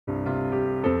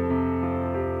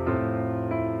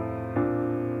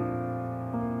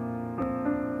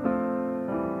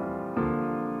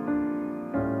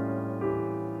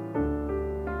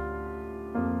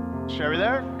Are we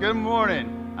there? Good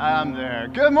morning. I'm there.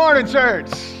 Good morning, church.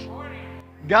 Good morning.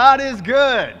 God is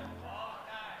good.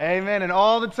 Amen. And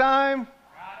all the time?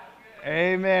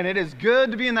 Amen. It is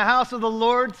good to be in the house of the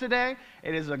Lord today.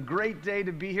 It is a great day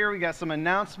to be here. We got some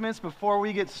announcements before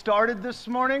we get started this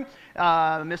morning.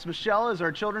 Miss Michelle is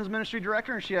our children's ministry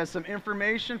director, and she has some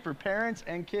information for parents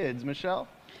and kids. Michelle?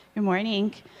 Good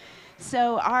morning.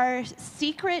 So our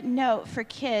secret note for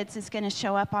kids is going to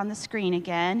show up on the screen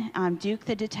again. Duke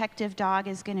the detective dog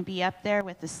is going to be up there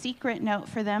with a secret note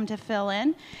for them to fill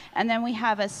in. And then we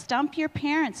have a Stump Your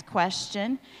Parents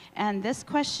question. And this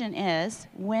question is,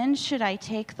 when should I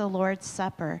take the Lord's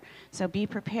Supper? So be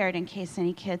prepared in case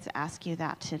any kids ask you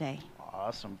that today.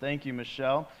 Awesome. Thank you,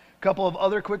 Michelle. A couple of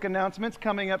other quick announcements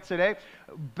coming up today.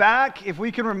 If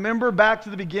we can remember back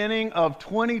to the beginning of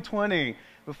 2020,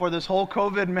 before this whole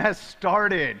COVID mess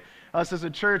started, us as a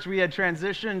church, we had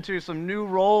transitioned to some new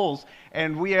roles,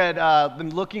 and we had been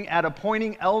looking at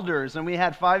appointing elders, and we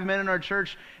had 5 men in our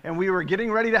church, and we were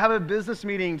getting ready to have a business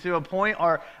meeting to appoint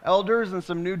our elders and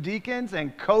some new deacons,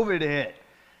 and COVID hit,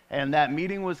 and that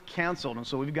meeting was canceled. And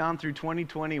so we've gone through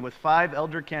 2020 with 5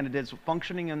 elder candidates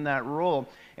functioning in that role,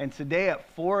 and today at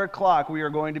 4 o'clock, we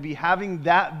are going to be having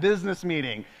that business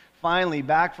meeting. Finally,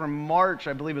 back from March,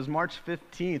 I believe it was March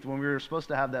 15th when we were supposed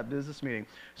to have that business meeting.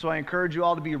 So I encourage you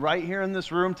all to be right here in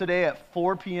this room today at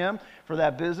 4 p.m. for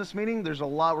that business meeting. There's a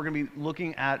lot we're going to be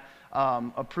looking at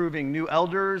approving new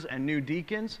elders and new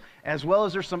deacons, as well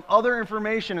as there's some other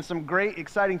information and some great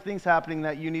exciting things happening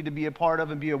that you need to be a part of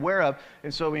and be aware of.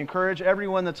 And so we encourage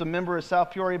everyone that's a member of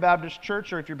South Peoria Baptist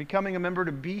Church, or if you're becoming a member,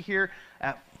 to be here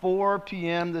at 4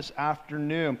 p.m. this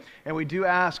afternoon. And we do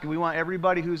ask, we want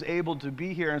everybody who's able to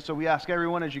be here, and so we ask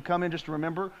everyone as you come in just to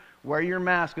remember, wear your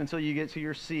mask until you get to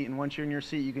your seat, and once you're in your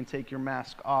seat, you can take your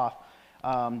mask off.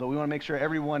 But we want to make sure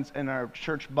everyone in our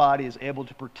church body is able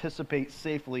to participate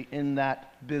safely in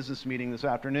that business meeting this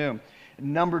afternoon.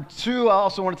 Number 2, I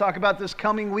also want to talk about this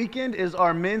coming weekend is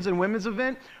our men's and women's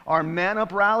event. Our Man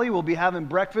Up Rally. We'll be having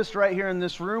breakfast right here in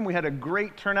this room. We had a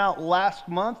great turnout last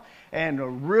month and a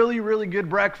really, really good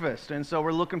breakfast. And so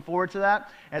we're looking forward to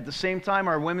that. At the same time,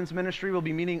 our women's ministry will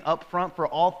be meeting up front for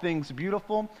All Things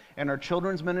Beautiful. And our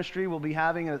children's ministry will be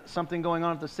having something going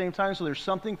on at the same time. So there's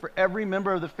something for every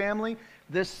member of the family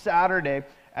this Saturday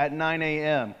at 9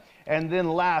 a.m. And then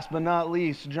last but not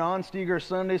least, John Steger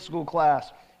Sunday School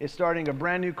class is starting a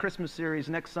brand new Christmas series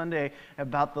next Sunday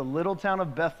about the little town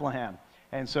of Bethlehem.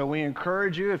 And so we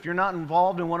encourage you, if you're not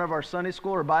involved in one of our Sunday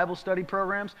school or Bible study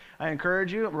programs, I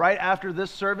encourage you, right after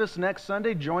this service next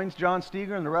Sunday, join John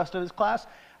Steger and the rest of his class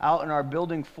out in our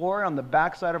building 4 on the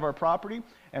back side of our property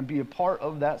and be a part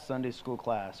of that Sunday school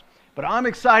class. But I'm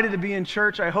excited to be in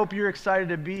church. I hope you're excited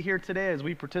to be here today as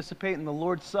we participate in the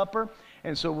Lord's Supper.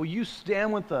 And so will you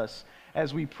stand with us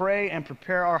as we pray and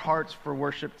prepare our hearts for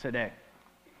worship today?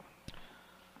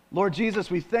 Lord Jesus,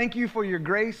 we thank you for your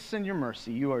grace and your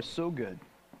mercy. You are so good.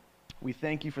 We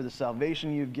thank you for the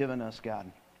salvation you've given us, God.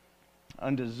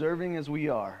 Undeserving as we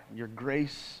are, your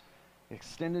grace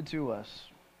extended to us,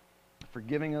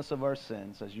 forgiving us of our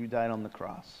sins as you died on the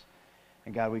cross.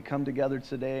 And God, we come together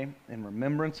today in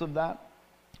remembrance of that,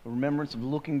 in remembrance of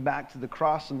looking back to the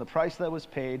cross and the price that was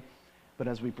paid. But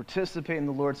as we participate in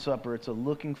the Lord's Supper, it's a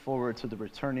looking forward to the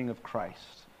returning of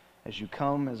Christ as you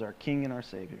come as our King and our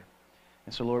Savior.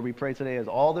 And so, Lord, we pray today as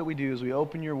all that we do, as we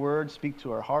open your word, speak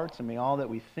to our hearts, and may all that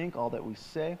we think, all that we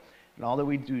say, and all that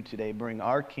we do today bring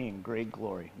our King great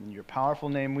glory. In your powerful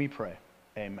name we pray.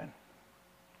 Amen.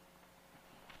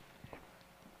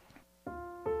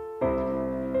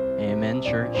 Amen,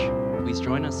 church. Please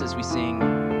join us as we sing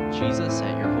Jesus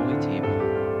at Your Holy Table.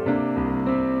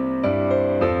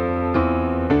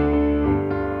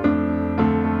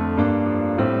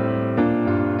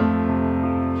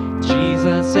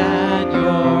 Jesus at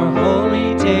your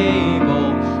holy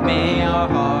table, may our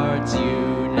hearts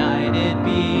united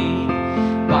be.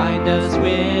 Bind us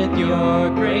with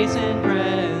your grace and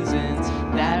presence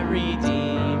that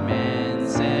redeem and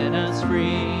set us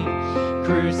free.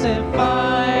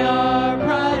 Crucify our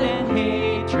pride and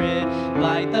hatred,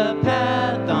 light the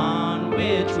path on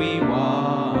which we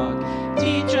walk.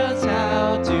 Teach us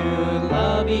how to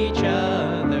love each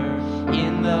other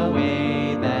in the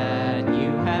way that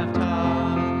you have taught.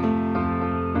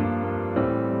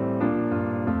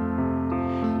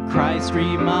 Christ,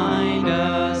 remind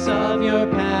us of your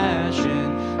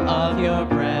passion, of your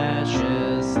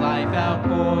precious life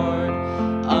outpoured,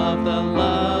 of the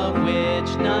love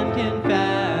which none can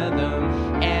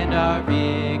fathom, and our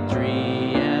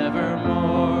victory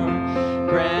evermore.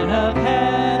 Bread of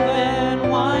heaven,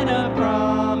 wine of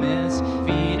promise,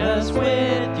 feed us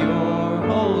with your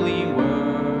holy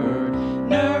word.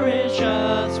 Nourish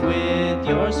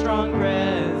strong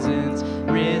presence,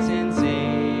 risen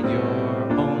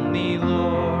Savior, only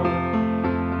Lord.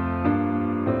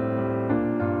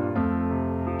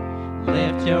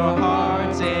 Lift your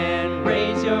hearts and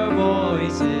raise your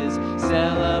voices,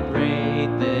 celebrate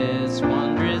this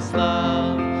wondrous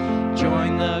love.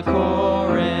 Join the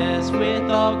chorus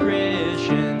with all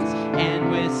Christians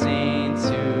and with saints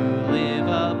who live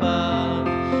above.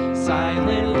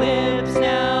 Silent lips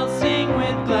now sing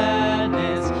with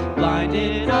gladness,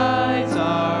 blinded eyes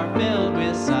are filled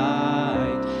with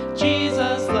sight.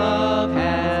 Jesus' love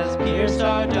has pierced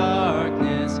our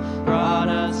darkness, brought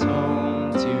us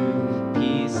home to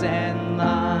peace and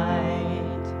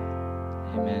light.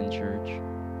 Amen, church.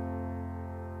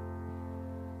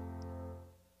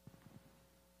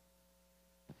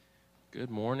 Good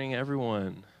morning,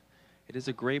 everyone. It is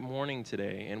a great morning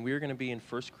today, and we're going to be in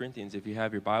 1 Corinthians. If you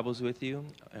have your Bibles with you,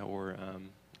 or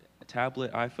a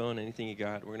tablet, iPhone, anything you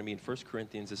got, we're going to be in 1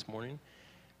 Corinthians this morning,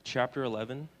 chapter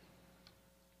 11,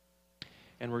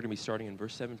 and we're going to be starting in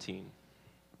verse 17.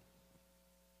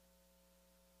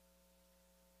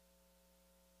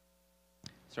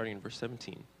 Starting in verse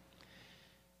 17.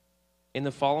 In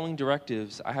the following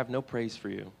directives, I have no praise for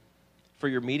you, for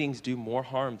your meetings do more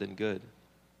harm than good.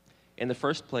 In the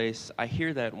first place, I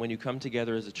hear that when you come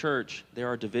together as a church, there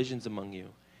are divisions among you,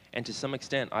 and to some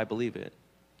extent, I believe it.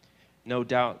 No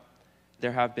doubt,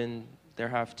 there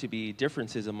have to be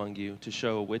differences among you to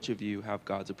show which of you have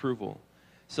God's approval.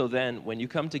 So then, when you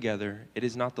come together, it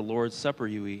is not the Lord's Supper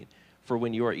you eat, for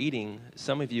when you are eating,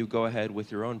 some of you go ahead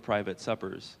with your own private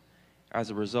suppers. As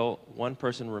a result, one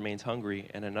person remains hungry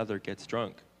and another gets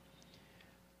drunk.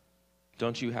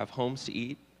 Don't you have homes to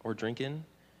eat or drink in?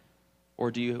 Or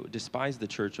do you despise the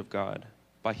church of God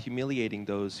by humiliating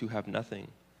those who have nothing?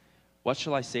 What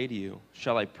shall I say to you?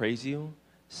 Shall I praise you?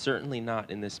 Certainly not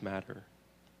in this matter.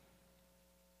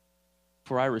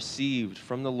 For I received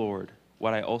from the Lord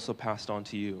what I also passed on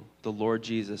to you. The Lord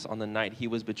Jesus, on the night he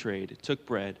was betrayed, took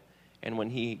bread, and when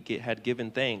he had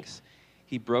given thanks,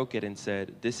 he broke it and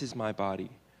said, "This is my body,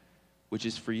 which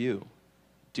is for you.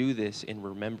 Do this in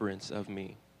remembrance of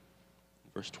me."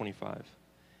 Verse 25.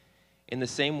 In the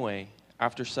same way,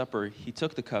 after supper, he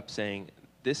took the cup, saying,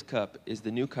 "This cup is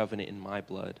the new covenant in my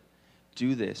blood.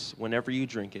 Do this whenever you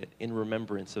drink it in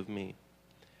remembrance of me.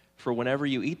 For whenever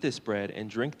you eat this bread and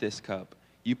drink this cup,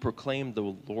 you proclaim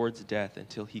the Lord's death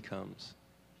until he comes.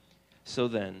 So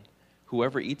then,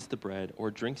 whoever eats the bread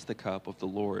or drinks the cup of the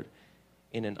Lord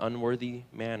in an unworthy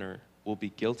manner will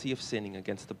be guilty of sinning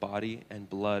against the body and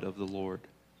blood of the Lord.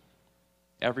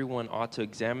 Everyone ought to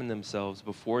examine themselves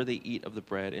before they eat of the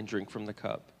bread and drink from the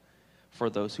cup. For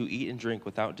those who eat and drink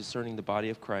without discerning the body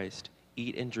of Christ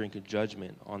eat and drink a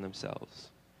judgment on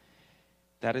themselves.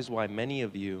 That is why many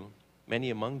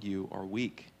among you are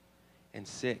weak and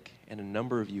sick, and a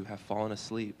number of you have fallen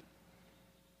asleep.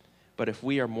 But if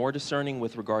we are more discerning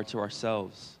with regard to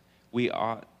ourselves, we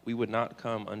would not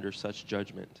come under such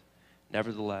judgment.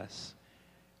 Nevertheless,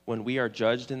 when we are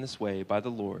judged in this way by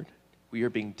the Lord, we are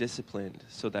being disciplined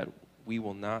so that we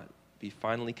will not be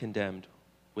finally condemned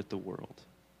with the world.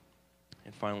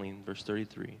 And finally, in verse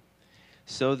 33,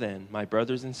 so then, my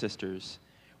brothers and sisters,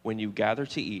 when you gather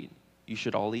to eat, you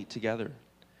should all eat together.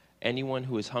 Anyone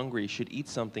who is hungry should eat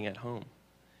something at home,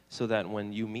 so that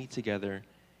when you meet together,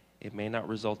 it may not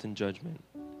result in judgment.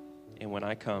 And when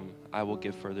I come, I will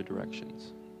give further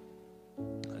directions.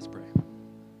 Let's pray.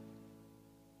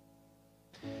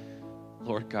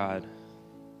 Lord God,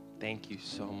 thank you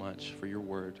so much for your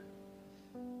word.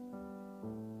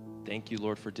 Thank you,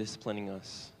 Lord, for disciplining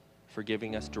us, for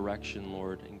giving us direction,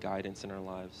 Lord, and guidance in our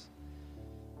lives.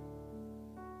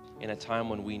 In a time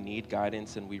when we need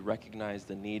guidance and we recognize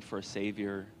the need for a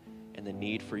Savior and the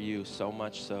need for you so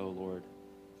much so, Lord,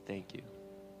 thank you.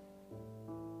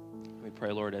 We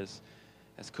pray, Lord, as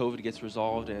COVID gets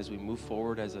resolved and as we move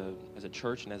forward as a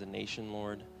church and as a nation,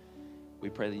 Lord, we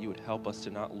pray that you would help us to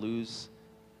not lose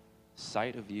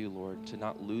sight of you, Lord, to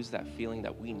not lose that feeling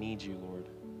that we need you, Lord.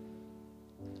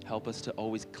 Help us to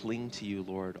always cling to you,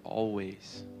 Lord,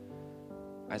 always,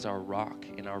 as our rock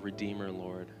and our Redeemer,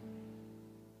 Lord.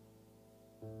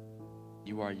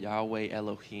 You are Yahweh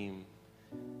Elohim,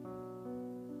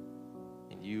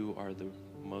 and you are the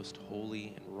most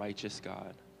holy and righteous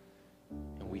God.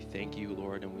 And we thank you,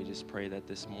 Lord, and we just pray that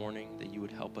this morning that you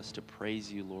would help us to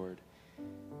praise you, Lord,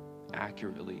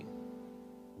 accurately,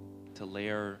 to lay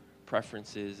our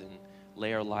preferences and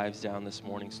lay our lives down this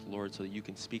morning, Lord, so that you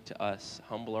can speak to us,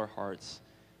 humble our hearts,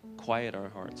 quiet our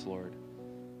hearts, Lord,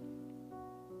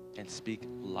 and speak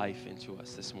life into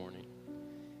us this morning.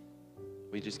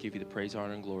 We just give you the praise,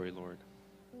 honor, and glory, Lord.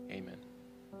 Amen.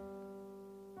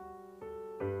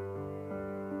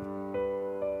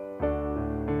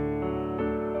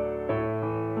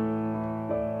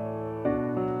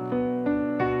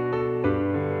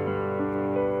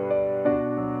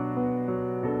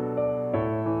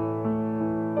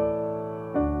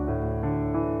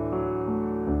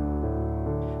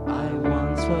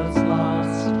 was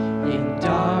lost in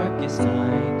darkest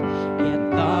night,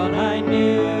 yet thought I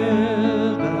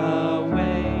knew the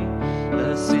way.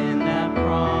 The sin that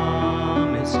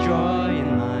promised joy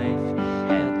in life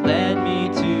had led me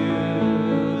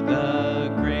to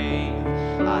the grave.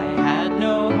 I had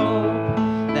no hope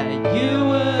that you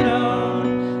would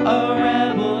own a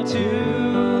rebel to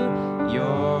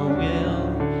your will.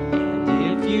 And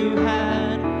if you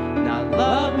had not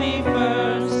loved me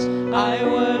first, I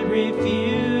would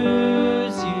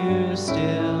refuse you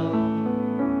still.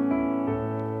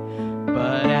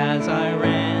 But as I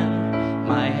ran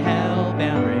my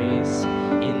hell-bound race,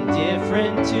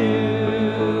 indifferent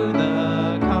to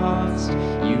the cost,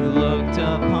 you looked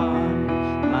upon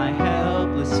my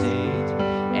helpless state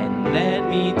and led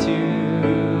me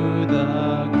to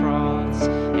the cross.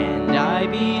 And I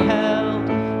beheld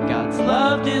God's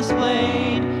love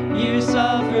displayed. You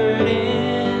suffered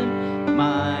in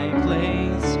my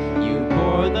place. You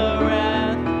bore the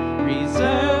wrath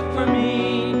reserved for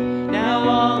me. Now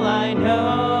all I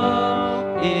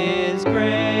know is grace.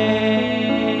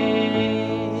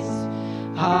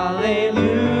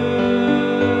 Hallelujah.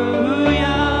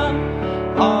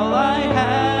 All I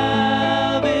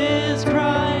have is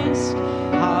Christ.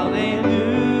 Hallelujah.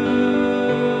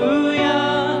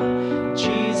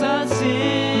 Jesus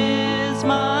is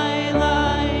my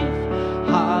life.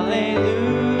 Hallelujah.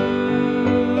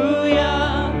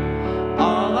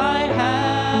 All I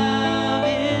have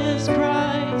is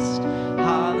Christ.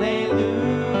 Hallelujah.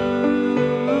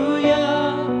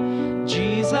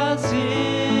 Jesus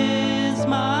is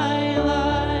my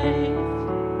life.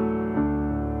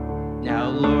 Now,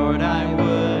 Lord, I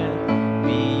would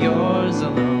be yours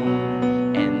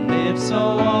alone and live so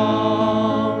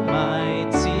all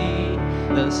might see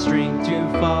the strength to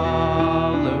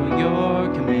follow your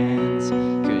commands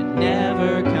could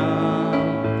never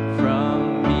come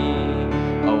from me.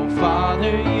 Oh,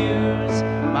 Father, use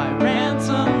my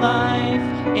ransom life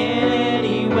in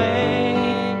any way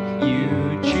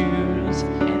you choose,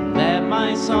 and let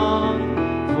my song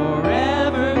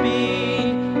forever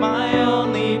be my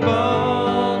only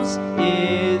boast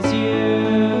is you.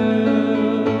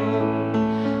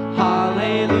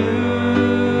 Hallelujah.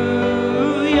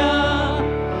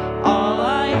 All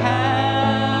I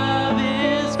have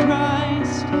is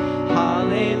Christ.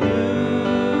 Hallelujah.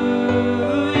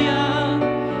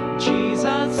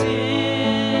 Jesus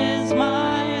is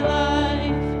my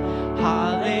life.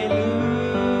 Hallelujah.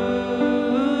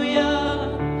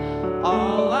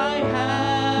 All I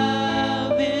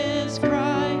have is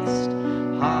Christ.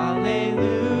 Hallelujah.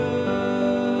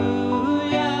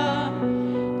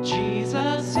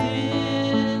 Jesus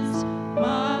is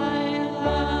my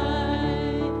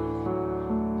life.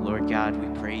 Lord God, we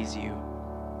praise you.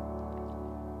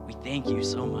 We thank you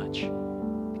so much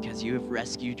because you have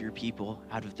rescued your people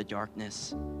out of the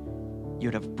darkness. You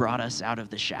have brought us out of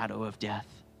the shadow of death.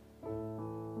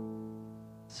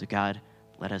 So God,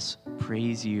 let us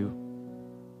praise you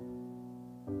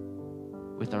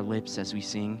with our lips as we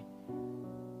sing,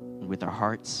 and with our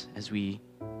hearts as we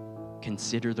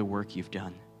consider the work you've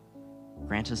done.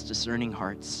 Grant us discerning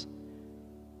hearts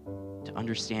to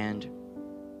understand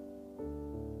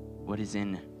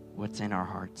what's in our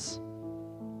hearts.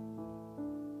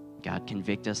 God,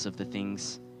 convict us of the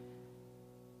things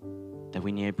that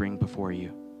we need to bring before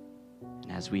you.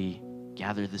 And as we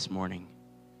gather this morning,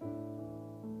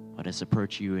 let us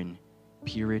approach you in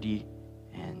purity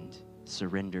and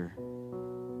surrender.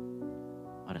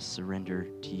 Let us surrender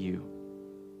to you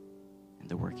and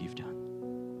the work you've done.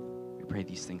 We pray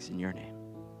these things in your name.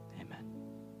 Amen.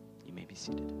 You may be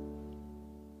seated.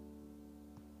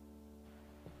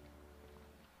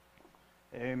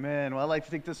 Amen. Well, I'd like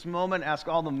to take this moment, ask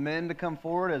all the men to come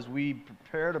forward as we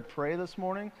prepare to pray this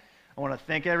morning. I want to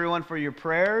thank everyone for your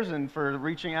prayers and for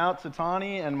reaching out to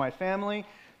Tani and my family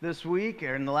this week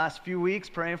or in the last few weeks,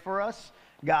 praying for us.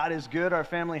 God is good. Our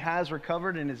family has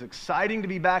recovered, and it's exciting to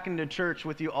be back into church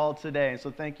with you all today. So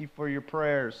thank you for your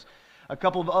prayers. A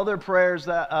couple of other prayers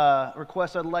that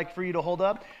requests I'd like for you to hold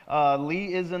up.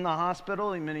 Lee is in the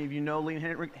hospital. Many of you know Lee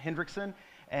Hendrickson,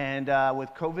 and with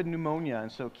COVID pneumonia.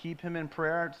 And so keep him in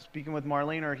prayer. Speaking with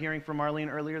Marlene, or hearing from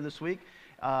Marlene earlier this week,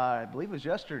 I believe it was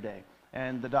yesterday.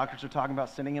 And the doctors are talking about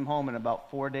sending him home in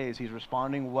about 4 days. He's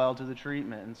responding well to the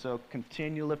treatment. And so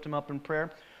continue to lift him up in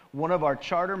prayer. One of our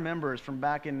charter members from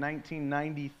back in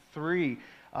 1993,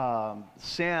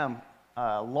 Sam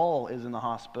Lowell, is in the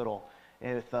hospital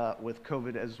with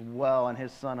COVID as well. And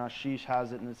his son Ashish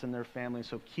has it, and it's in their family.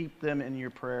 So keep them in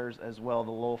your prayers as well,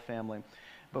 the Lowell family.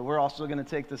 But we're also going to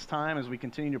take this time as we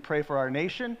continue to pray for our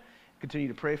nation continue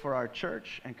to pray for our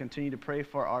church, and continue to pray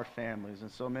for our families.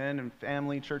 And so, men and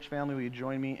family, church family, will you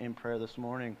join me in prayer this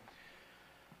morning?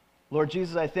 Lord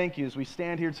Jesus, I thank you as we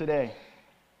stand here today.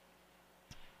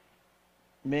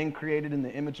 Men created in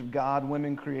the image of God,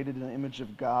 women created in the image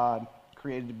of God,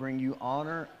 created to bring you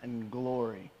honor and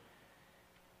glory.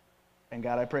 And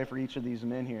God, I pray for each of these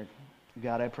men here.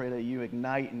 God, I pray that you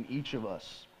ignite in each of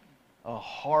us a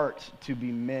heart to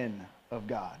be men of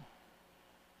God.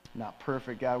 Not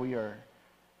perfect, God. We are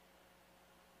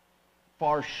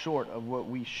far short of what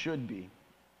we should be.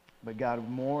 But God,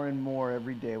 more and more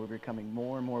every day, we're becoming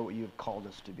more and more what you have called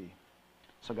us to be.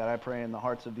 So God, I pray in the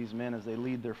hearts of these men as they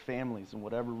lead their families and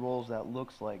whatever roles that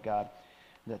looks like, God,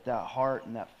 that heart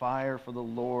and that fire for the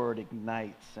Lord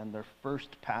ignites, and their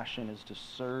first passion is to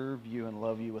serve you and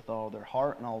love you with all their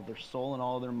heart and all their soul and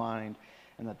all their mind,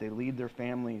 and that they lead their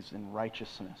families in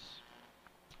righteousness.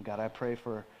 God, I pray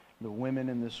for the women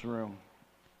in this room,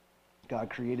 God,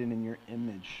 created in your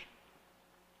image.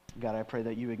 God, I pray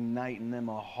that you ignite in them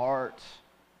a heart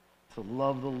to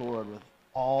love the Lord with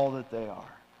all that they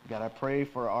are. God, I pray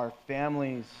for our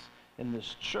families in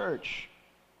this church,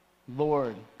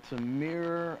 Lord, to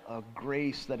mirror a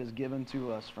grace that is given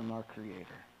to us from our Creator,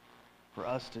 for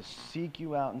us to seek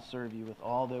you out and serve you with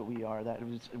all that we are. That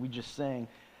we just sang,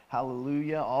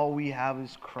 hallelujah, all we have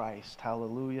is Christ.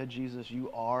 Hallelujah, Jesus,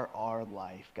 you are our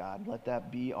life, God. Let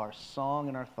that be our song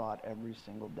and our thought every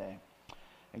single day.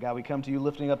 And God, we come to you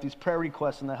lifting up these prayer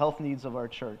requests and the health needs of our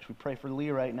church. We pray for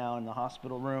Lee right now in the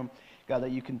hospital room. God,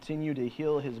 that you continue to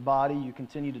heal his body, you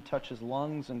continue to touch his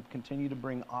lungs, and continue to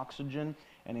bring oxygen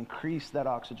and increase that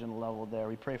oxygen level there.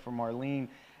 We pray for Marlene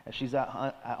as she's at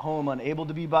home, unable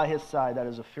to be by his side. That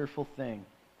is a fearful thing.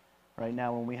 Right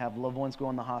now, when we have loved ones go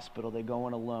in the hospital, they go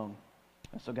in alone.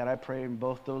 And so, God, I pray in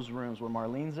both those rooms, where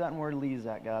Marlene's at and where Lee's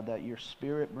at, God, that your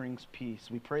spirit brings peace.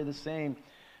 We pray the same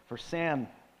for Sam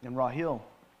and Rahil.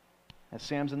 As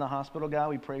Sam's in the hospital, God,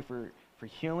 we pray for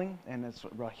healing, and as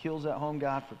Rahil's at home,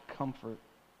 God, for comfort.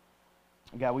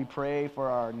 God, we pray for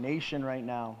our nation right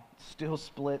now, still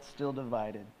split, still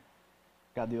divided.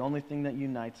 God, the only thing that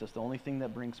unites us, the only thing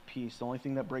that brings peace, the only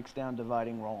thing that breaks down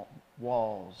dividing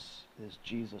walls is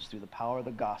Jesus through the power of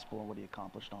the gospel and what he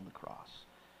accomplished on the cross.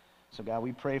 So God,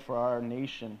 we pray for our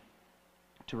nation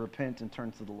to repent and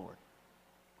turn to the Lord,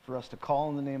 for us to call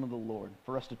on the name of the Lord,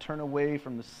 for us to turn away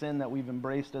from the sin that we've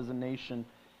embraced as a nation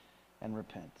and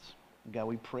repent. God,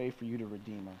 we pray for you to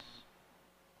redeem us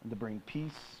and to bring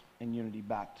peace and unity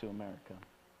back to America.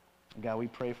 God, we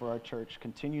pray for our church.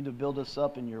 Continue to build us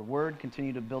up in your word.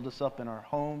 Continue to build us up in our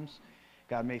homes.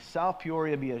 God, may South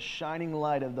Peoria be a shining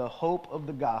light of the hope of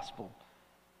the gospel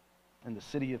in the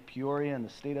city of Peoria and the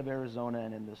state of Arizona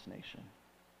and in this nation.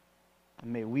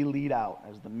 And may we lead out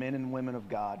as the men and women of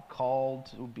God called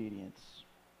to obedience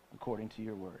according to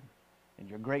your word. In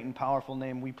your great and powerful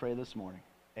name we pray this morning.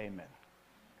 Amen.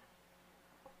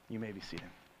 You may be seated.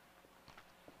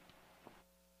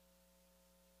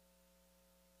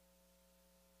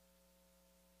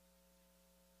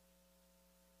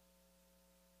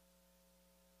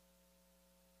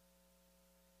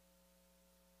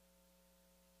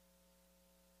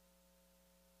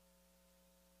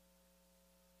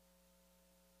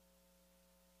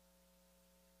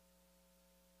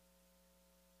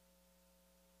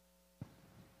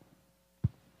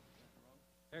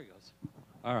 There he goes.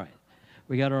 All right.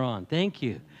 We got her on. Thank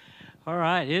you. All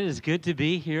right. It is good to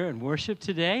be here in worship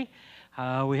today.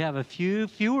 We have a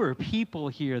fewer people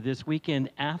here this weekend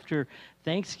after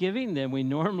Thanksgiving than we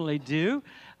normally do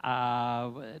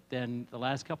than the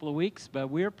last couple of weeks. But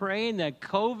we're praying that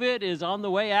COVID is on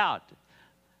the way out,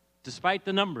 despite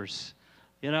the numbers,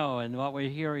 and what we're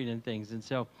hearing and things. And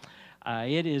so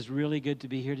it is really good to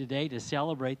be here today to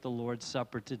celebrate the Lord's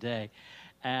Supper today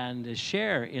and to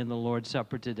share in the Lord's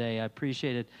Supper today. I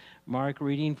appreciated Mark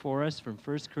reading for us from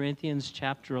 1 Corinthians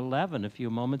chapter 11 a few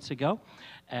moments ago.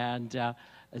 And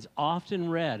it's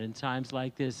often read in times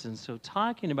like this. And so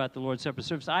talking about the Lord's Supper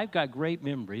service, I've got great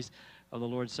memories of the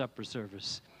Lord's Supper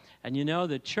service. And you know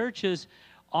that churches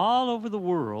all over the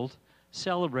world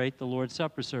celebrate the Lord's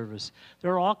Supper service.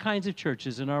 There are all kinds of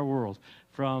churches in our world,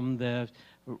 from the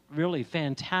really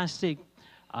fantastic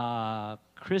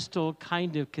crystal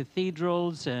kind of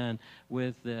cathedrals and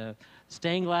with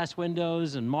stained glass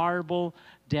windows and marble,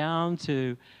 down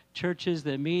to churches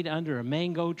that meet under a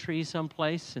mango tree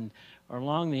someplace and or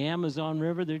along the Amazon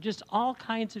River. There are just all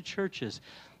kinds of churches.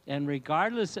 And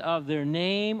regardless of their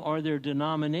name or their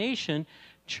denomination,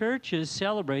 churches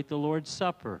celebrate the Lord's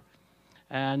Supper.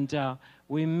 And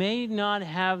we may not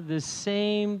have the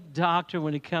same doctrine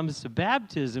when it comes to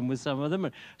baptism with some of them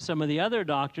or some of the other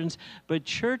doctrines, but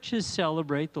churches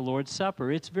celebrate the Lord's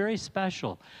Supper. It's very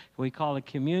special. We call it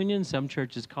communion. Some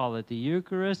churches call it the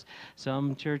Eucharist.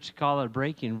 Some churches call it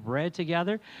breaking bread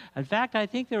together. In fact, I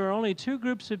think there are only two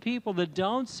groups of people that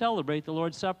don't celebrate the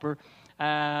Lord's Supper.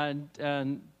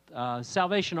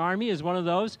 Salvation Army is one of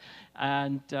those,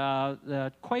 and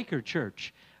the Quaker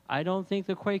Church. I don't think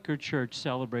the Quaker Church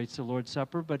celebrates the Lord's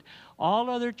Supper, but all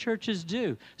other churches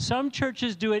do. Some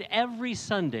churches do it every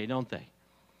Sunday, don't they?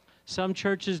 Some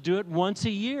churches do it once a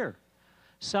year.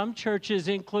 Some churches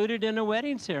include it in a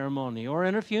wedding ceremony or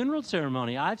in a funeral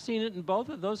ceremony. I've seen it in both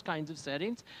of those kinds of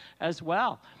settings as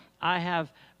well. I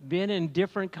have been in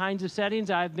different kinds of settings.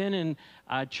 I've been in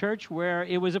a church where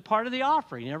it was a part of the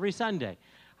offering every Sunday.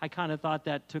 I kind of thought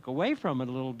that took away from it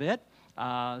a little bit.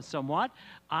 Somewhat.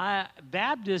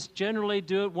 Baptists generally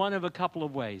do it one of a couple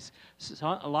of ways.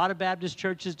 So, a lot of Baptist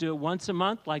churches do it once a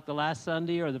month, like the last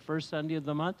Sunday or the first Sunday of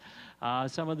the month.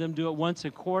 Some of them do it once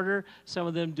a quarter. Some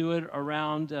of them do it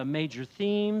around major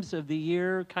themes of the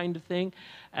year kind of thing.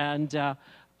 And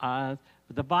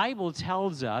the Bible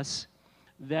tells us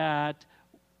that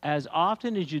as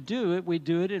often as you do it, we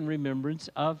do it in remembrance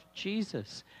of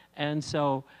Jesus. And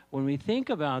so when we think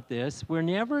about this, we're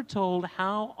never told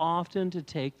how often to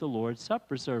take the Lord's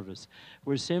Supper service.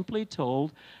 We're simply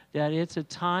told that it's a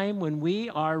time when we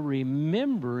are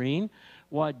remembering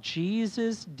what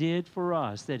Jesus did for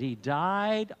us, that he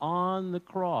died on the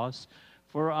cross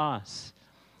for us.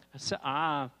 So,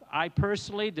 I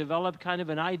personally developed kind of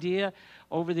an idea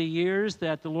over the years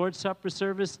that the Lord's Supper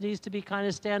service needs to be kind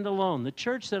of standalone. The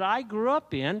church that I grew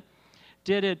up in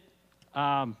did it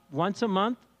once a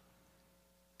month.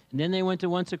 And then they went to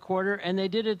once a quarter, and they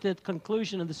did it at the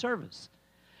conclusion of the service.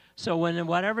 So when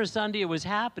whatever Sunday it was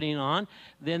happening on,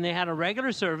 then they had a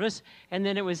regular service, and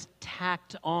then it was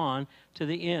tacked on to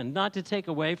the end. Not to take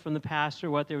away from the pastor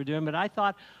what they were doing, but I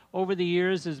thought over the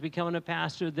years as becoming a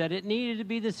pastor that it needed to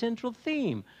be the central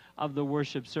theme of the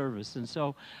worship service. And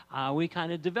so we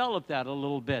kind of developed that a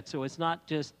little bit, so it's not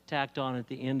just tacked on at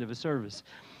the end of a service.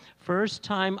 First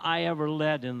time I ever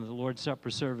led in the Lord's Supper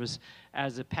service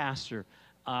as a pastor,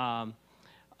 Anna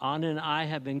and I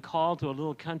have been called to a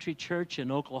little country church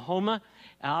in Oklahoma.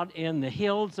 Out in the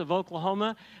hills of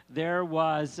Oklahoma, there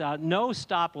was no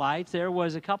stoplights. There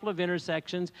was a couple of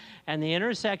intersections, and the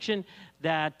intersection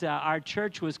that our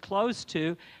church was close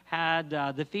to had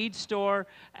the feed store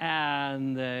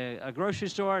and a grocery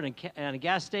store and a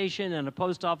gas station and a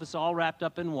post office all wrapped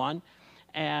up in one.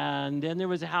 And then there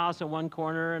was a house on one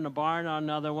corner and a barn on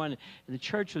another one. And the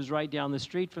church was right down the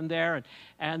street from there.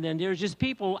 And then there was just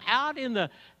people out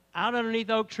underneath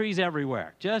oak trees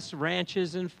everywhere, just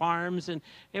ranches and farms. And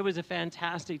it was a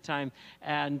fantastic time.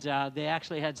 And they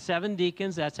actually had 7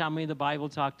 deacons. That's how many the Bible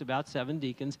talked about, 7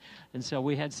 deacons. And so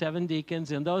we had 7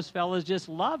 deacons, and those fellas just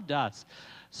loved us.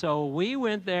 So we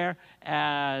went there.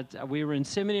 We were in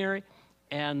seminary.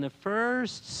 And the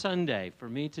first Sunday for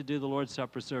me to do the Lord's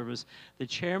Supper service, the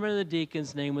chairman of the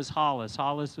deacons' name was Hollis.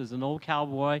 Hollis was an old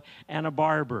cowboy and a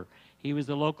barber. He was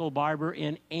the local barber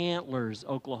in Antlers,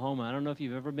 Oklahoma. I don't know if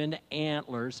you've ever been to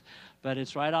Antlers, but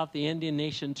it's right off the Indian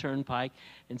Nation Turnpike.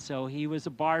 And so he was a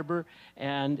barber,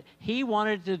 and he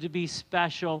wanted it to be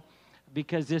special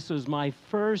because this was my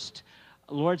first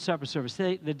Lord's Supper service.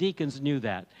 The deacons knew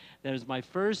that. That was my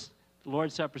first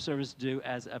Lord's Supper service to do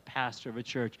as a pastor of a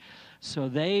church. So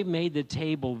they made the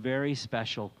table very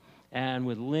special, and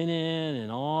with linen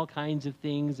and all kinds of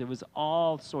things. It was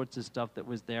all sorts of stuff that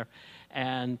was there.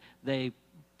 And they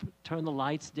turned the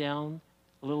lights down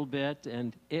a little bit,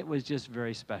 and it was just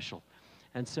very special.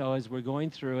 And so as we're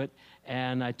going through it,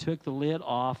 and I took the lid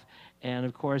off, and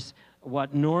of course,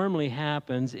 what normally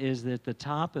happens is that the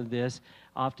top of this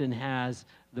often has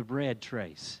the bread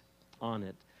trays on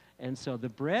it. And so the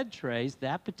bread trays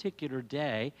that particular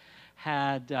day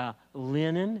had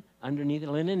linen underneath it,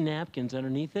 linen napkins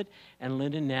underneath it, and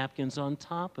linen napkins on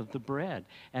top of the bread.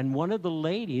 And one of the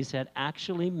ladies had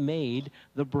actually made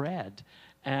the bread.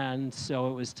 And so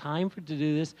it was time to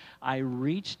do this. I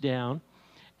reached down,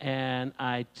 and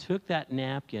I took that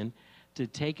napkin to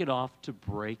take it off to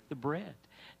break the bread.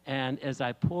 And as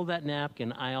I pulled that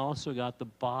napkin, I also got the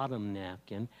bottom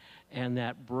napkin, and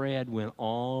that bread went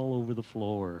all over the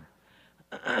floor.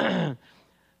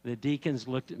 The deacons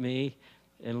looked at me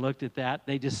and looked at that.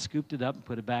 They just scooped it up and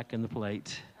put it back in the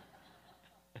plate.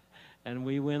 And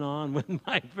we went on with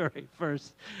my very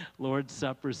first Lord's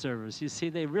Supper service. You see,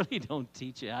 they really don't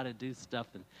teach you how to do stuff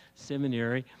in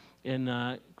seminary. In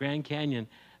Grand Canyon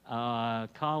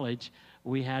College,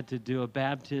 we had to do a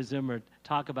baptism or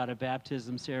talk about a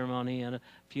baptism ceremony and a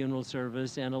funeral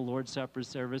service and a Lord's Supper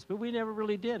service, but we never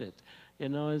really did it, you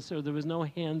know, and so there was no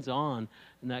hands-on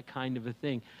and that kind of a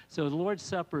thing. So the Lord's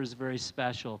Supper is very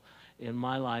special in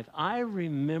my life. I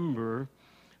remember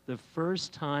the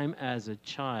first time as a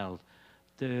child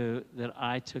that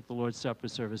I took the Lord's Supper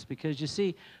service, because you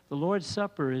see, the Lord's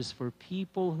Supper is for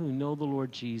people who know the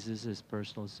Lord Jesus as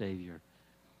personal Savior.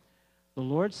 The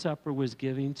Lord's Supper was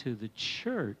given to the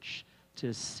church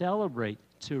to celebrate,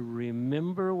 to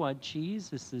remember what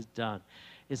Jesus has done.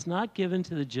 It's not given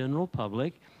to the general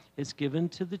public. It's given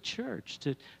to the church,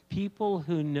 to people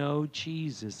who know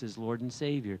Jesus as Lord and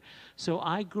Savior. So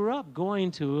I grew up going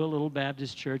to a little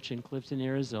Baptist church in Clifton,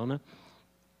 Arizona.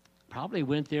 Probably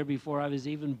went there before I was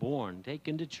even born,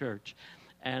 taken to church.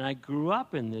 And I grew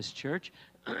up in this church.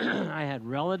 I had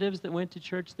relatives that went to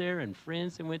church there and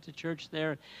friends that went to church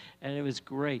there, and it was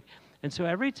great. And so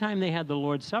every time they had the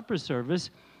Lord's Supper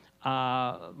service,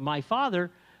 my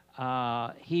father,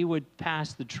 he would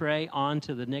pass the tray on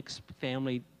to the next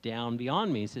family down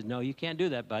beyond me. He said, "No, you can't do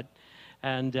that, bud."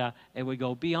 And it would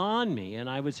go beyond me. And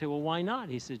I would say, "Well, why not?"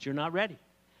 He said, "You're not ready."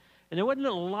 And there wasn't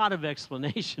a lot of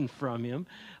explanation from him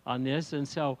on this. And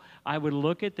so I would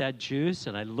look at that juice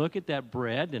and I'd look at that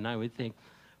bread and I would think,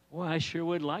 well, I sure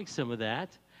would like some of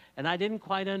that. And I didn't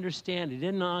quite understand. I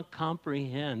did not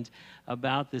comprehend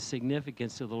about the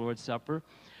significance of the Lord's Supper.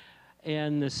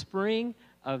 In the spring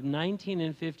of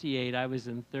 1958, I was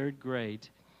in 3rd grade.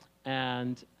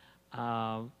 And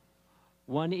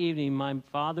one evening, my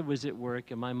father was at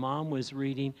work and my mom was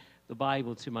reading the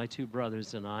Bible to my 2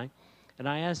 brothers and I. And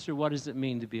I asked her, what does it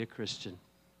mean to be a Christian?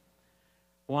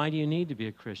 Why do you need to be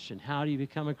a Christian? How do you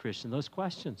become a Christian? Those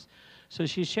questions. So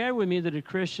she shared with me that a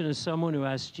Christian is someone who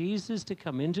asks Jesus to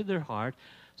come into their heart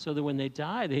so that when they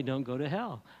die, they don't go to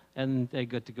hell and they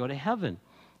get to go to heaven.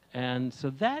 And so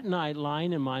that night,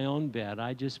 lying in my own bed,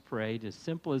 I just prayed as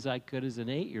simple as I could as an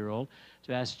 8-year-old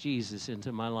to ask Jesus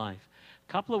into my life.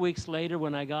 A couple of weeks later,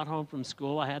 when I got home from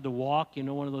school, I had to walk, you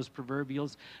know, one of those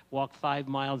proverbials, walk 5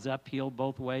 miles uphill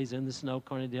both ways in the snow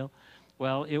kind of deal.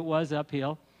 Well, it was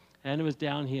uphill, and it was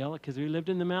downhill because we lived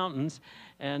in the mountains,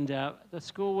 and the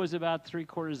school was about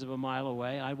 3/4 of a mile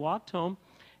away. I walked home,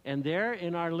 and there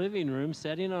in our living room,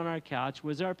 sitting on our couch,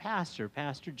 was our pastor,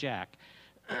 Pastor Jack.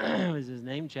 Was his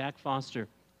name, Jack Foster.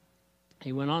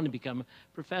 He went on to become a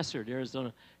professor at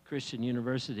Arizona Christian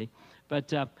University. But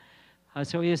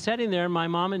so he was sitting there, and my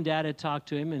mom and dad had talked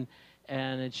to him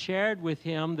and had shared with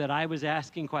him that I was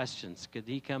asking questions. Could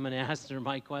he come and answer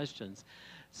my questions?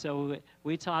 So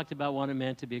we talked about what it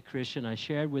meant to be a Christian. I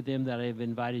shared with him that I have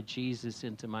invited Jesus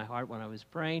into my heart when I was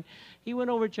praying. He went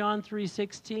over John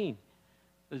 3:16,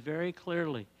 but very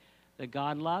clearly that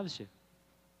God loves you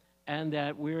and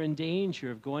that we're in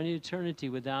danger of going to eternity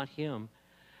without him.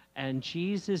 And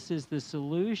Jesus is the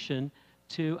solution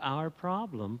to our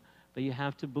problem. But you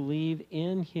have to believe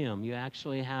in him. You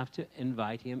actually have to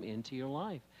invite him into your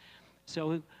life.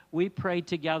 So we prayed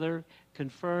together,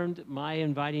 confirmed my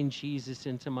inviting Jesus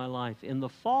into my life. In the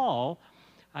fall,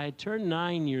 I had turned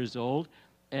 9 years old,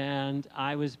 and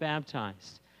I was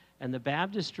baptized. And the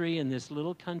baptistry in this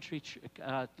little country,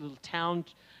 little town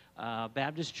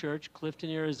Baptist church, Clifton,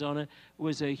 Arizona,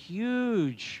 was a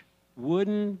huge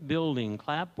wooden building,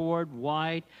 clapboard,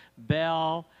 white,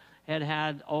 bell. It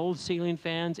had old ceiling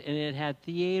fans, and it had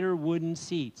theater wooden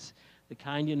seats, the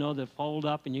kind, you know, that fold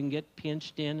up and you can get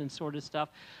pinched in and sort of stuff.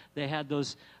 They had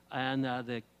those, and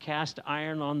the cast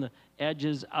iron on the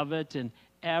edges of it and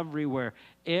everywhere.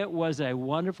 It was a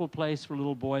wonderful place for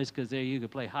little boys because there you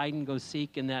could play hide and go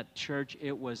seek in that church.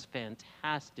 It was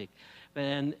fantastic.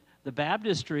 And the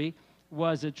baptistry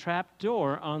was a trap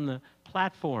door on the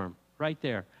platform right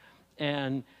there.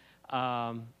 And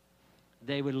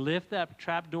they would lift that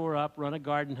trap door up, run a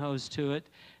garden hose to it,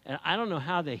 and I don't know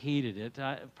how they heated it.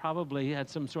 Probably had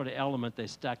some sort of element they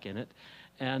stuck in it.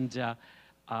 And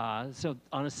so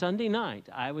on a Sunday night,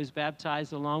 I was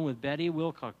baptized along with Betty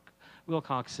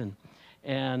Wilcoxon.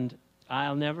 And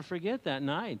I'll never forget that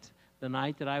night, the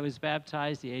night that I was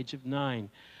baptized, the age of 9.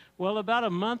 Well, about a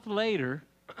month later,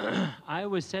 I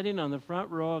was sitting on the front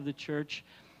row of the church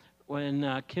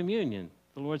when communion,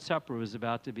 the Lord's Supper, was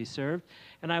about to be served.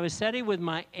 And I was sitting with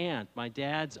my aunt, my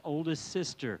dad's oldest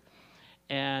sister.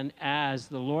 And as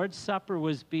the Lord's Supper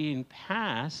was being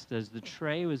passed, as the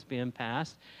tray was being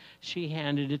passed, she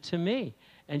handed it to me.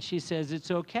 And she says,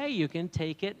 "It's okay, you can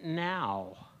take it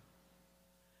now."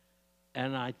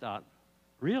 And I thought,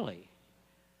 really?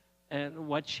 And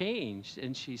what changed?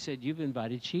 And she said, "You've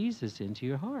invited Jesus into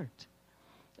your heart."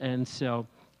 And so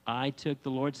I took the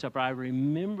Lord's Supper. I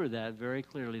remember that very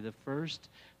clearly, the first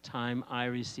time I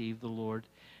received the Lord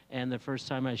and the first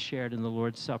time I shared in the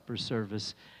Lord's Supper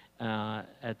service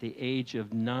at the age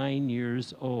of 9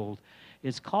 years old.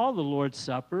 It's called the Lord's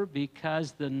Supper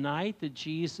because the night that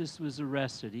Jesus was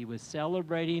arrested, he was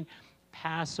celebrating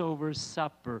Passover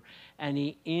supper, and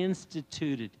he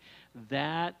instituted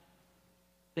that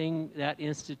thing, that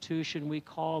institution we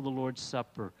call the Lord's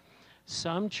Supper.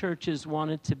 Some churches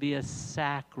want it to be a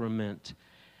sacrament.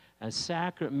 A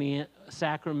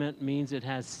sacrament means it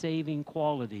has saving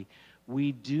quality.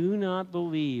 We do not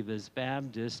believe as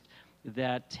Baptists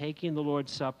that taking the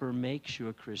Lord's Supper makes you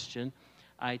a Christian.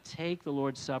 I take the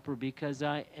Lord's Supper because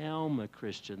I am a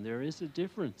Christian. There is a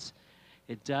difference.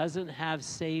 It doesn't have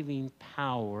saving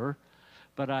power,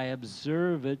 but I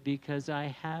observe it because I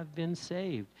have been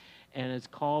saved. And it's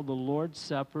called the Lord's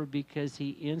Supper because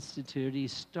he instituted, he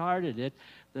started it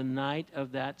the night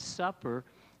of that supper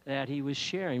that he was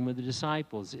sharing with the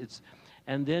disciples.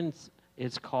 And then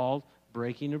it's called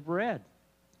breaking of bread.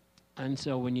 And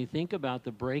so when you think about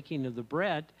the breaking of the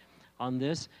bread on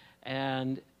this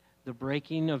and the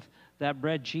breaking of that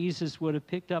bread, Jesus would have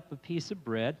picked up a piece of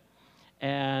bread,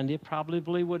 and it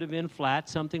probably would have been flat,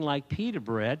 something like pita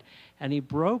bread, and he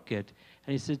broke it,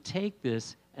 and he said, take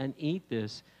this and eat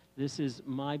this. This is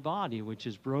my body, which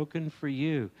is broken for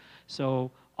you.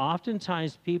 So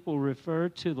oftentimes people refer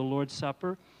to the Lord's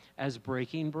Supper as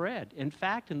breaking bread. In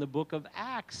fact, in the book of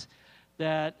Acts,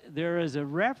 that there is a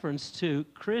reference to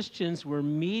Christians were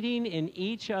meeting in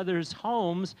each other's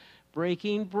homes,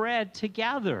 breaking bread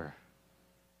together.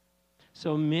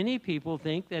 So many people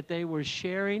think that they were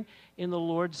sharing in the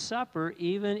Lord's Supper,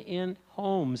 even in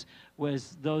homes,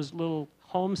 was those little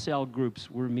home cell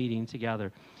groups were meeting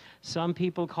together. Some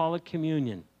people call it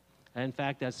communion. In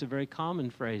fact, that's a very common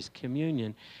phrase,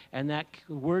 communion. And that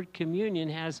word communion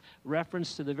has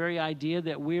reference to the very idea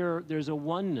that there's a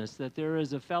oneness, that there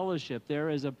is a fellowship, there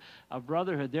is a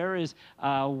brotherhood, there is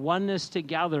oneness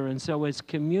together. And so it's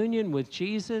communion with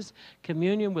Jesus,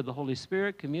 communion with the Holy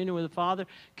Spirit, communion with the Father,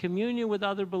 communion with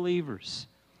other believers.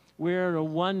 We're a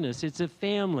oneness. It's a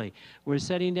family. We're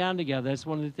sitting down together. That's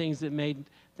one of the things that made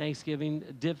Thanksgiving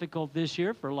difficult this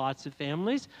year for lots of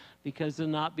families because of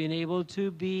not being able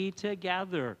to be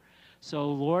together.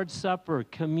 So Lord's Supper,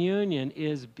 communion,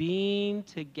 is being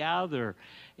together.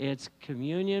 It's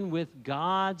communion with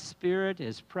God's Spirit,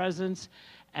 his presence,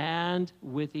 and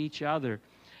with each other.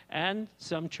 And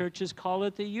some churches call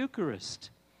it the Eucharist.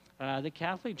 The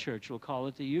Catholic Church will call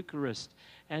it the Eucharist.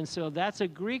 And so that's a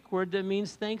Greek word that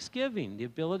means thanksgiving, the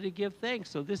ability to give thanks.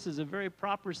 So this is a very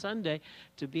proper Sunday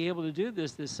to be able to do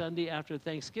this Sunday after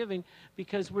Thanksgiving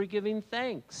because we're giving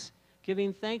thanks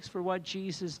for what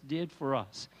Jesus did for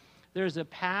us. There's a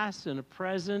past and a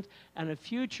present and a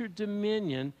future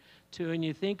dominion to when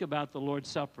you think about the Lord's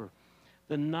Supper.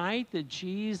 The night that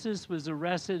Jesus was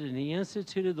arrested and he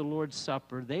instituted the Lord's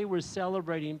Supper, they were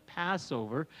celebrating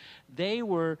Passover. They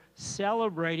were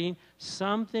celebrating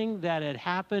something that had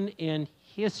happened in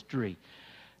history.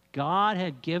 God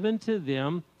had given to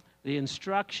them the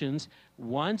instructions.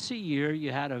 Once a year,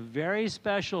 you had a very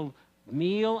special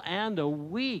meal and a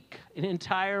week, an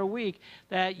entire week,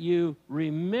 that you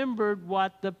remembered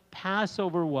what the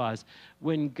Passover was.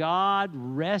 When God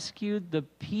rescued the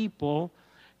people,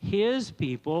 his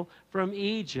people, from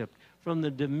Egypt, from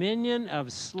the dominion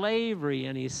of slavery,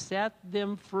 and he set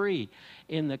them free.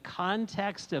 In the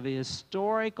context of a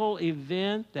historical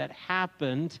event that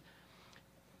happened,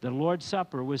 the Lord's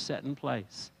Supper was set in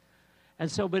place.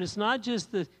 And so, but it's not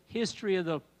just the history of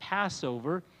the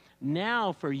Passover.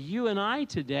 Now, for you and I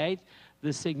today,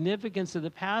 the significance of the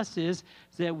past is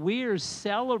that we are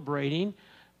celebrating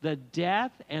the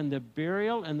death and the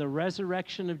burial and the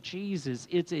resurrection of Jesus.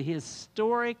 It's a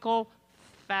historical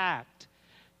fact.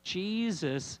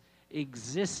 Jesus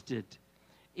existed.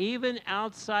 Even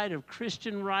outside of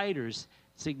Christian writers,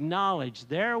 it's acknowledged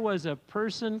there was a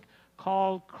person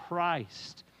called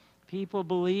Christ. People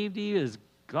believed he was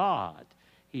God.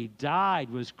 He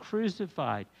died, was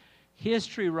crucified.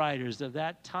 History writers of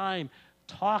that time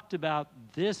talked about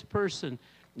this person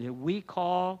that we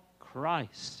call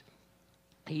Christ.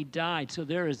 He died. So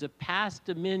there is a past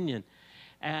dominion.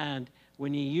 And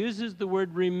when he uses the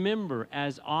word remember,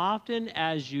 as often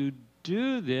as you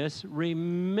do this,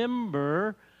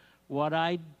 remember what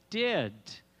I did.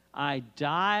 I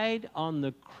died on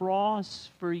the cross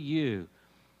for you.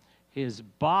 His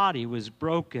body was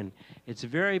broken. It's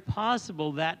very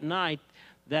possible that night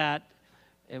that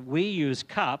we use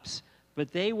cups,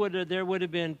 but there would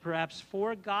have been perhaps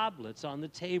 4 goblets on the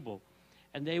table.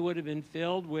 And they would have been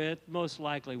filled with, most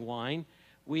likely, wine.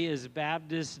 We as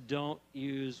Baptists don't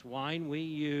use wine. We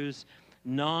use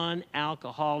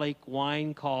non-alcoholic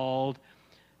wine called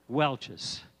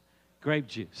Welch's grape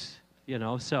juice, you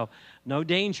know, so no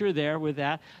danger there with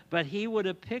that. But he would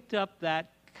have picked up that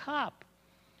cup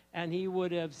and he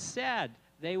would have said,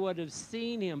 they would have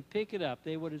seen him pick it up.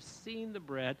 They would have seen the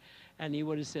bread, and he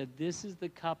would have said, this is the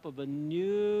cup of a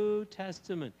new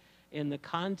testament. In the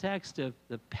context of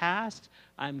the past,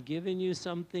 I'm giving you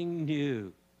something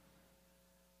new.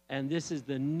 And this is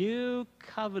the new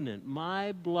covenant,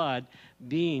 my blood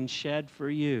being shed for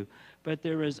you. But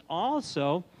there is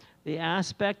also the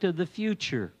aspect of the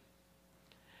future.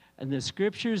 And the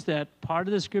scriptures part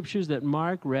of the scriptures that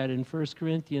Mark read in 1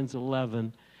 Corinthians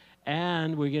 11,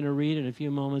 and we're going to read in a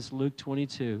few moments Luke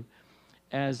 22.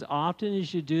 As often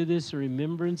as you do this in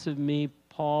remembrance of me,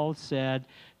 Paul said,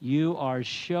 you are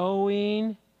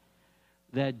showing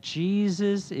that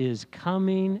Jesus is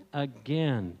coming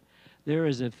again. There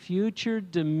is a future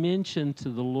dimension to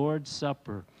the Lord's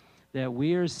Supper that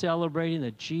we are celebrating,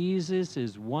 that Jesus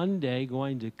is one day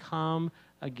going to come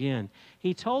again.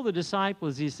 He told the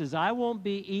disciples, he says, I won't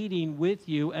be eating with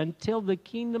you until the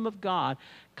kingdom of God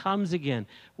comes again.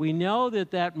 We know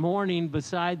that morning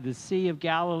beside the Sea of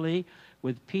Galilee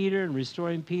with Peter and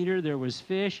restoring Peter, there was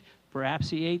fish. Perhaps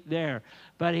he ate there.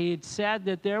 But he had said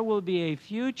that there will be a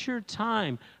future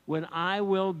time when I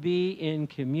will be in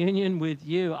communion with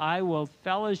you. I will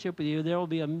fellowship with you. There will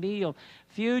be a meal.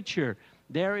 Future.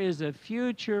 There is a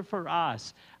future for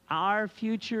us. Our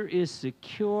future is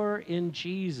secure in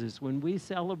Jesus. When we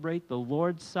celebrate the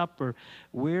Lord's Supper,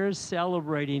 we're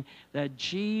celebrating that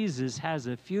Jesus has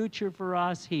a future for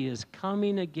us. He is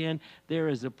coming again. There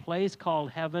is a place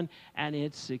called heaven, and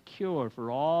it's secure for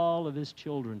all of his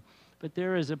children. But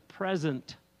there is a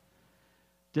present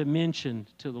dimension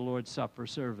to the Lord's Supper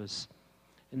service.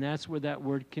 And that's where that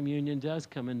word communion does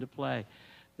come into play,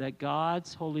 that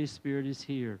God's Holy Spirit is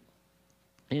here.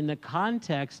 In the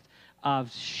context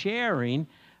of sharing,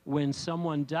 when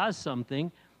someone does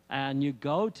something and you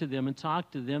go to them and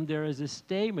talk to them, there is a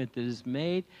statement that is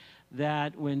made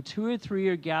that when 2 or 3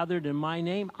 are gathered in my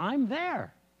name, I'm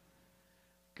there.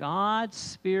 God's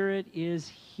Spirit is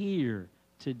here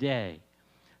today.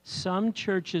 Some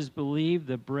churches believe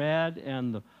the bread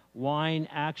and the wine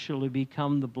actually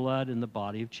become the blood and the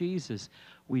body of Jesus.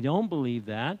 We don't believe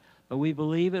that, but we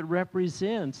believe it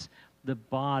represents the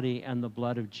body and the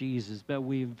blood of Jesus. But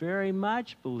we very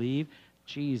much believe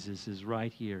Jesus is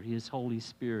right here. His Holy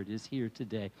Spirit is here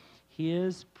today.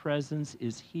 His presence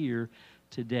is here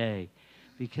today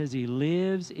because he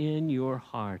lives in your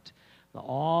heart.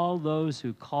 All those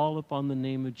who call upon the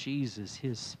name of Jesus,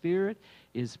 his Spirit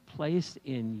is placed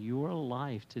in your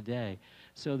life today.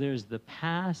 So there's the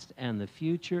past and the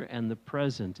future and the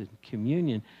present in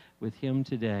communion with him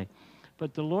today.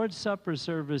 But the Lord's Supper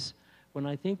service, when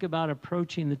I think about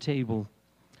approaching the table,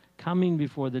 coming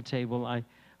before the table, I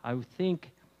think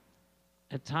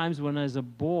at times when as a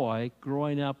boy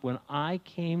growing up, when I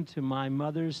came to my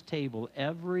mother's table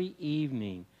every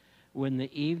evening, when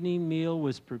the evening meal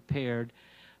was prepared,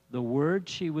 the word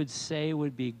she would say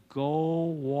would be, go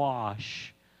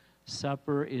wash,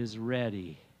 supper is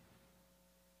ready.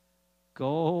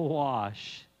 Go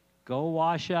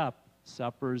wash up,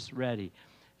 supper's ready.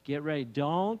 Get ready.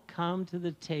 Don't come to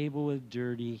the table with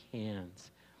dirty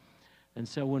hands. And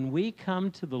so when we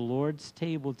come to the Lord's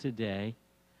table today,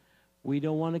 we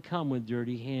don't want to come with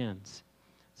dirty hands.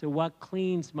 So what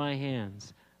cleans my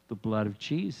hands? The blood of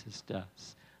Jesus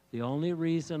does. The only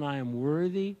reason I am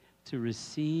worthy to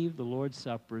receive the Lord's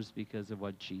Supper is because of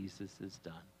what Jesus has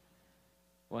done,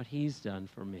 what he's done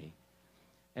for me.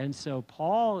 And so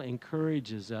Paul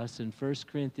encourages us in 1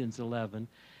 Corinthians 11.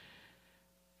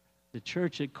 The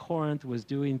church at Corinth was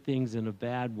doing things in a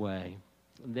bad way.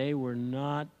 They were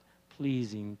not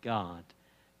pleasing God.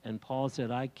 And Paul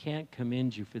said, I can't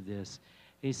commend you for this.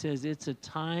 He says, it's a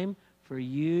time for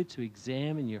you to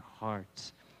examine your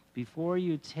hearts. Before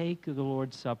you take the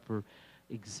Lord's Supper,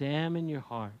 examine your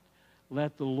heart.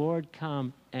 Let the Lord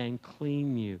come and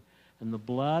clean you. And the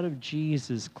blood of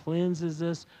Jesus cleanses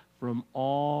us from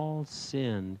all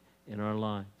sin in our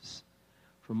lives.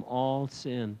 From all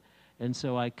sin. And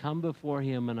so I come before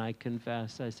him and I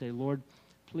confess. I say, Lord,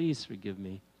 please forgive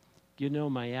me. You know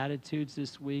my attitudes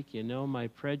this week. You know my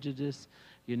prejudice.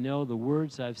 You know the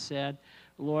words I've said.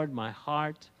 Lord, my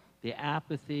heart, the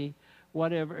apathy,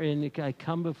 whatever. And I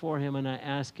come before him and I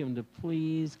ask him to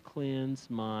please cleanse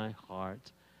my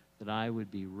heart, that I would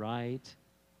be right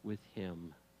with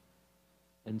him.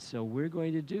 And so we're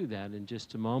going to do that in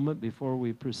just a moment. Before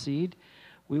we proceed,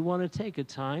 we want to take a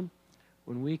time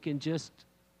when we can just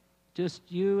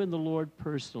you and the Lord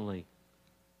personally,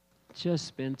 just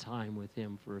spend time with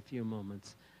him for a few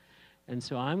moments. And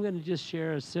so I'm going to just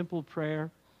share a simple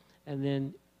prayer, and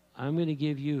then I'm going to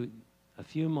give you a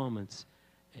few moments,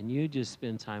 and you just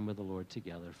spend time with the Lord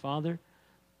together. Father,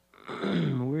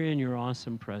 we're in your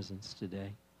awesome presence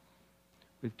today.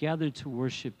 We've gathered to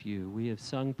worship you. We have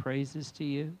sung praises to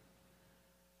you.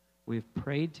 We've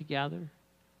prayed together.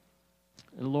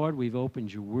 And Lord, we've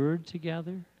opened your word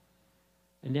together.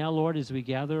 And now, Lord, as we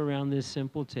gather around this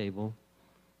simple table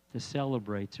to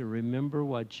celebrate, to remember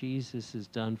what Jesus has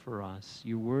done for us,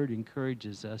 your word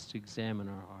encourages us to examine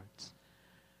our hearts.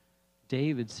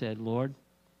 David said, Lord,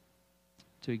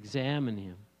 to examine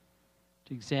him,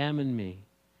 to examine me,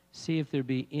 see if there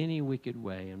be any wicked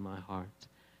way in my heart.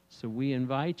 So we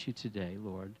invite you today,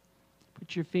 Lord,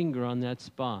 put your finger on that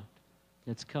spot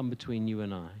that's come between you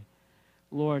and I.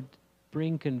 Lord,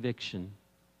 bring conviction.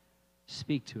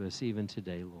 Speak to us even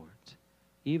today, Lord,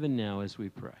 even now as we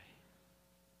pray.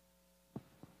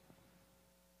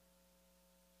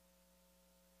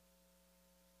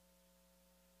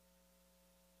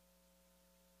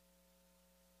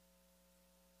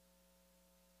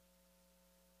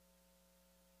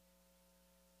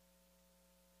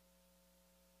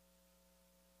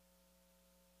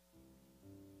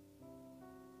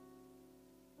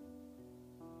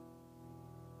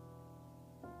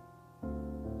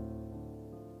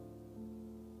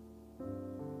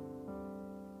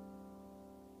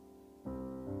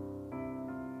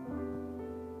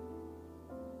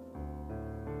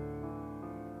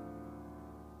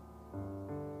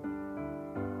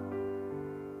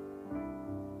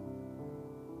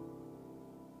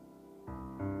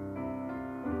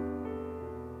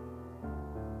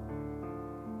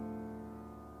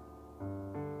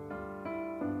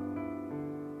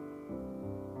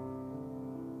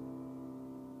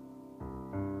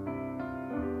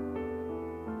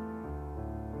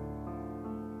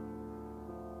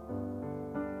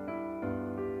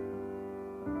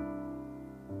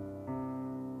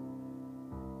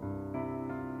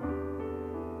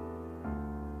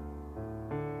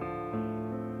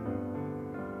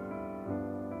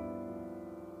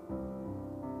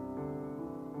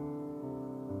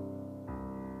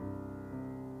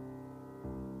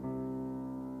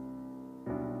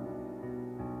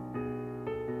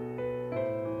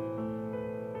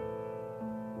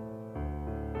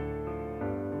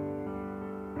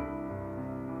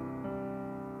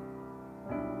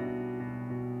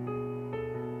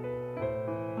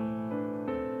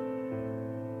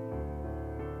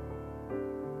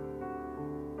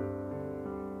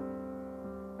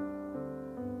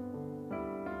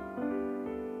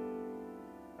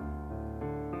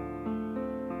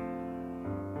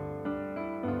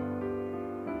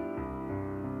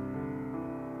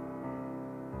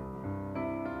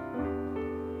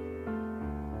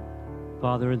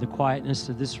 Father, in the quietness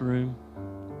of this room,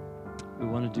 we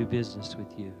want to do business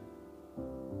with you.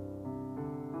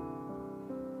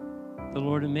 The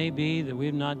Lord, it may be that we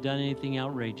have not done anything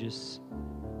outrageous,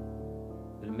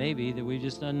 but it may be that we've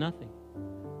just done nothing.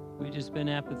 We've just been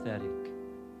apathetic,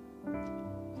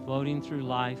 floating through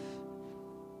life.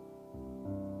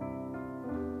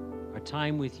 Our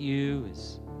time with you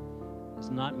is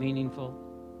not meaningful.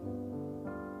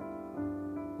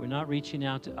 We're not reaching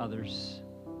out to others.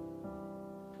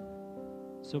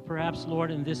 So perhaps,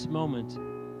 Lord, in this moment,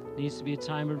 needs to be a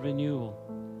time of renewal.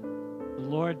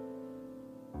 Lord,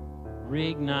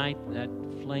 reignite that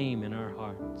flame in our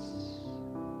hearts.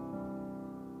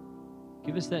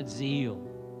 Give us that zeal.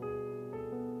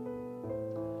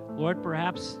 Lord,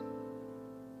 perhaps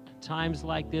at times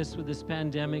like this with this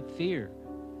pandemic, fear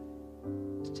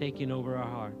is taking over our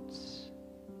hearts.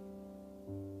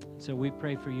 So we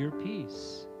pray for your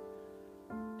peace,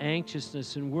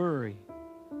 anxiousness and worry.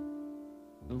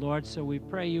 Lord, so we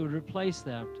pray you would replace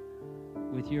that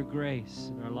with your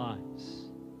grace in our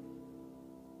lives.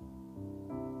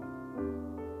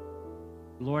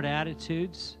 Lord,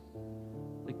 attitudes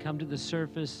that come to the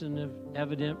surface and are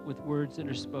evident with words that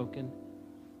are spoken.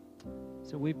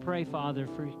 So we pray, Father,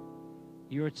 for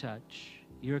your touch,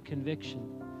 your conviction.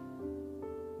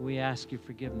 We ask your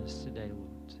forgiveness today,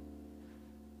 Lord.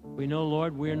 We know,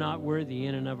 Lord, we're not worthy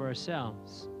in and of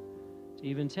ourselves to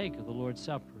even take of the Lord's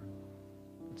Supper.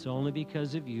 It's only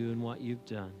because of you and what you've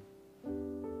done.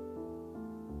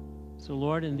 So,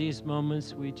 Lord, in these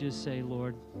moments, we just say,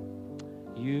 Lord,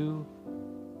 you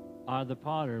are the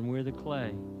potter and we're the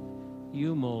clay.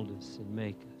 You mold us and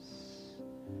make us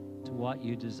to what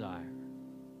you desire.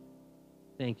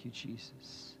 Thank you,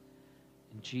 Jesus.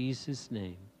 In Jesus'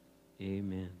 name,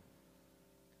 amen.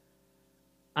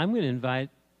 I'm going to invite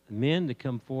the men to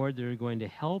come forward that are going to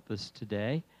help us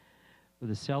today with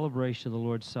the celebration of the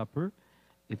Lord's Supper.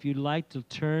 If you'd like to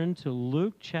turn to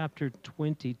Luke chapter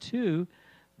 22,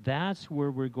 that's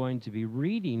where we're going to be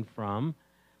reading from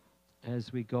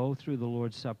as we go through the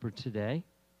Lord's Supper today.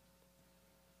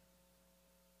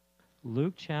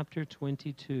 Luke chapter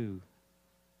 22.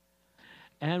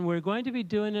 And we're going to be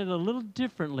doing it a little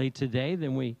differently today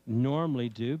than we normally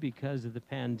do because of the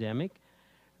pandemic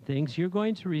things. You're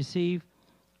going to receive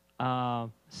a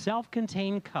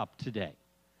self-contained cup today.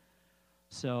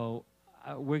 So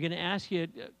we're going to ask you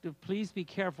to please be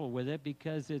careful with it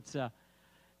because it's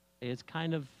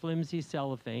kind of flimsy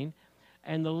cellophane.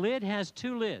 And the lid has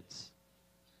 2 lids.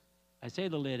 I say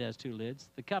the lid has 2 lids.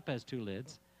 The cup has 2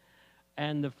 lids.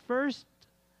 And the first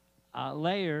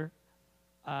layer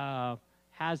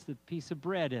has the piece of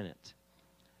bread in it.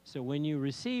 So when you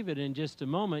receive it in just a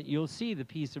moment, you'll see the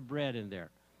piece of bread in there.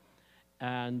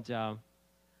 And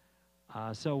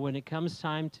so when it comes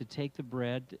time to take the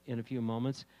bread in a few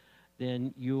moments,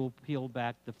 then you'll peel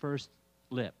back the first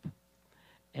lip.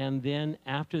 And then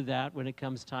after that, when it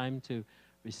comes time to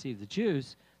receive the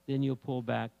juice, then you'll pull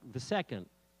back the second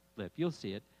lip. You'll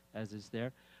see it as it's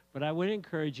there. But I would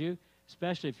encourage you,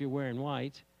 especially if you're wearing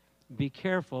white, be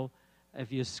careful.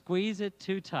 If you squeeze it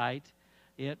too tight,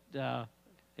 it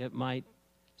might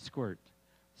squirt.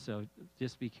 So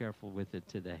just be careful with it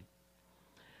today.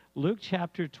 Luke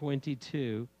chapter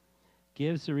 22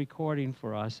 gives a recording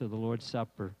for us of the Lord's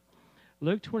Supper.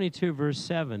 Luke 22, verse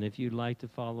 7, if you'd like to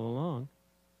follow along.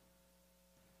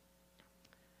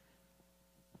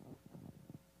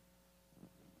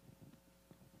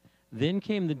 Then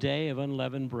came the day of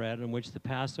unleavened bread on which the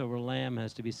Passover lamb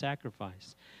has to be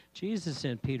sacrificed. Jesus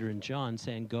sent Peter and John,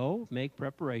 saying, "Go, make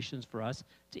preparations for us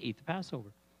to eat the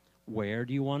Passover." "Where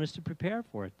do you want us to prepare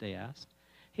for it?" they asked.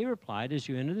 He replied, "As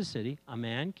you enter the city, a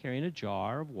man carrying a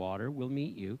jar of water will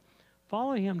meet you.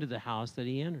 Follow him to the house that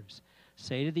he enters.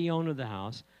 Say to the owner of the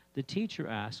house, 'The teacher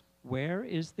asks, where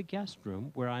is the guest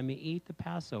room where I may eat the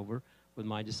Passover with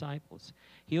my disciples?'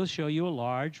 He'll show you a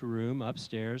large room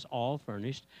upstairs, all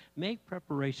furnished. Make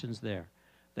preparations there."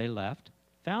 They left,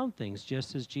 found things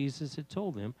just as Jesus had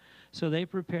told them, so they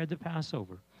prepared the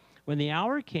Passover. When the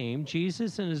hour came,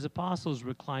 Jesus and his apostles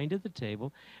reclined at the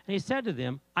table, and he said to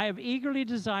them, "I have eagerly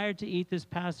desired to eat this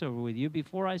Passover with you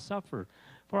before I suffer.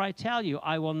 For I tell you,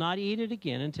 I will not eat it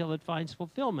again until it finds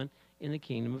fulfillment in the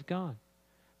kingdom of God."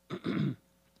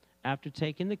 After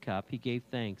taking the cup, he gave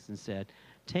thanks and said,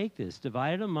 "Take this,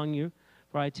 divide it among you,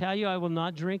 for I tell you, I will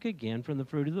not drink again from the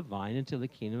fruit of the vine until the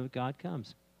kingdom of God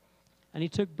comes." And he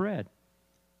took bread,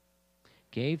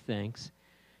 gave thanks,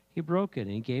 he broke it,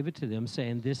 and he gave it to them,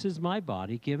 saying, "This is my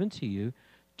body given to you.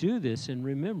 Do this in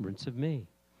remembrance of me."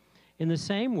 In the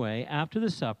same way, after the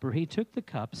supper, he took the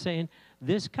cup, saying,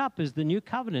 "This cup is the new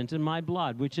covenant in my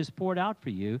blood, which is poured out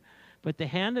for you. But the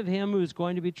hand of him who is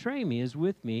going to betray me is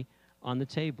with me on the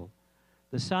table.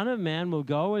 The Son of Man will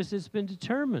go as it's been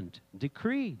determined,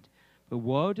 decreed. But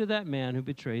woe to that man who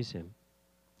betrays him."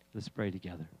 Let's pray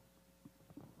together.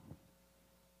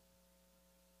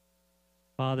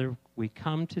 Father, we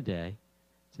come today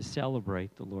to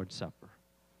celebrate the Lord's Supper.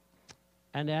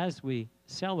 And as we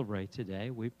celebrate today,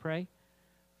 we pray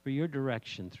for your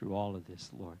direction through all of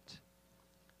this, Lord.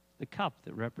 The cup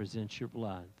that represents your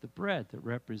blood, the bread that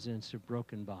represents your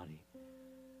broken body.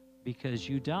 Because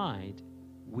you died,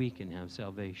 we can have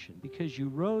salvation. Because you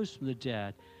rose from the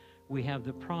dead, we have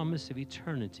the promise of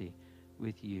eternity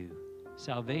with you.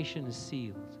 Salvation is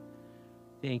sealed.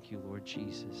 Thank you, Lord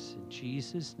Jesus. In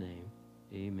Jesus' name,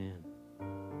 amen.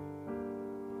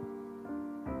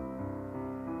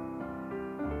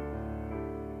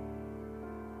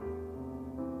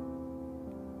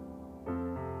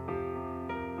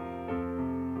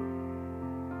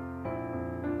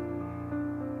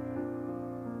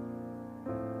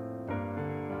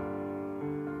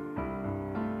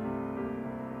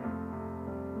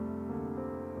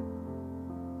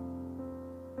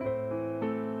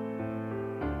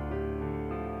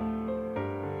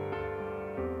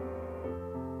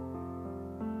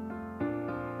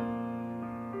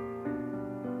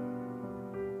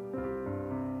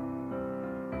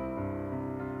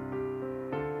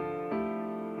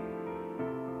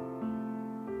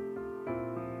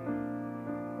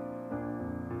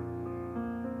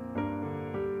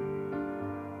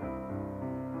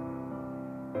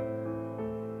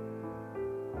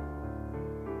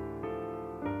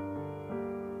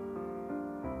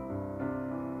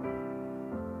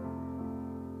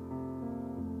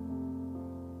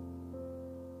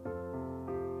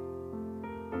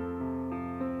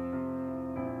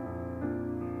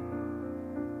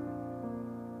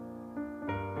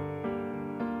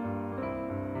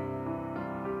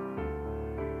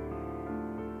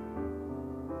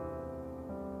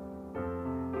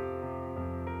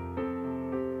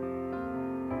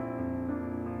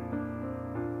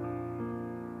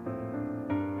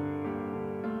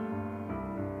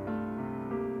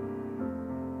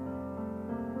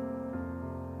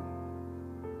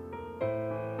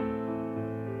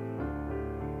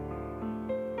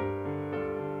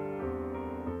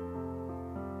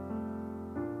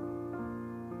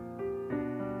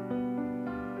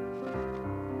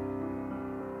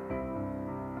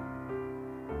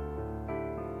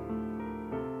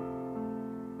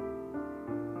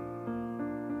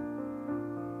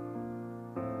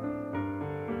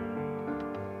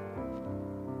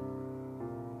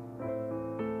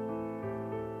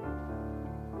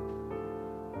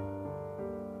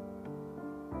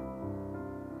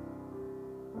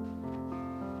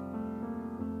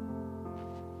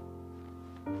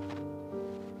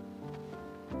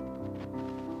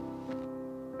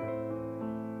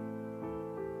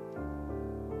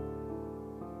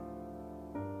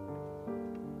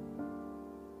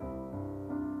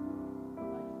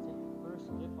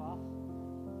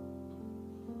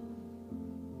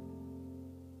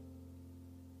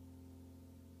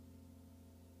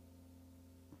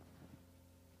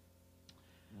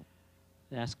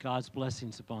 and ask God's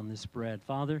blessings upon this bread.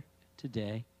 Father,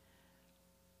 today,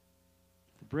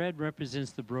 the bread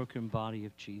represents the broken body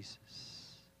of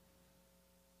Jesus.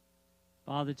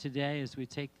 Father, today, as we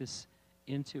take this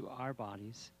into our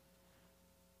bodies,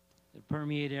 that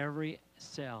permeate every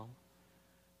cell,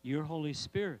 your Holy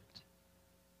Spirit,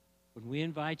 when we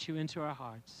invite you into our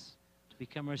hearts to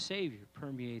become our Savior,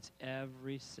 permeates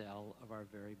every cell of our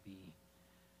very being.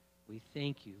 We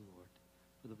thank you, Lord,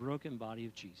 for the broken body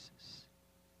of Jesus.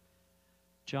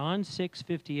 John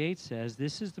 6:58 says,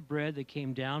 "This is the bread that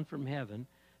came down from heaven.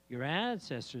 Your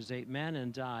ancestors ate manna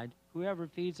and died. Whoever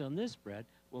feeds on this bread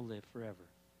will live forever."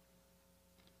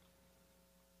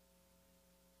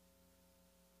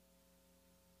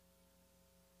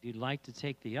 If you'd like to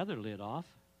take the other lid off,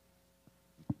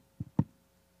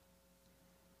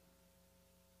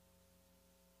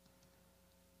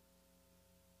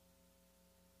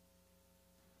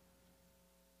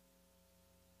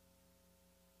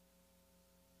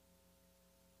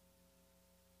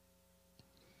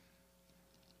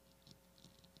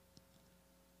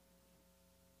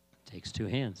 takes two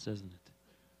hands, doesn't it?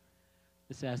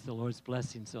 Let's ask the Lord's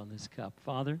blessings on this cup.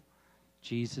 Father,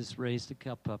 Jesus raised the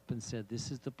cup up and said, "This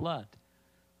is the blood,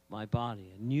 my body,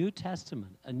 a new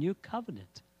testament, a new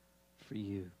covenant for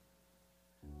you."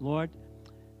 Lord,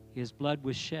 his blood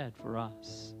was shed for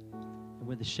us. And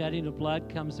with the shedding of blood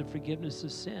comes the forgiveness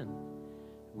of sin.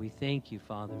 We thank you,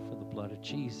 Father, for the blood of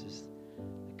Jesus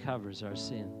that covers our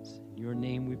sins. In your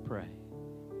name we pray.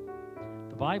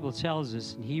 The Bible tells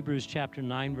us in Hebrews chapter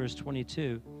 9, verse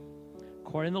 22,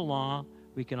 according to the law,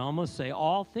 we can almost say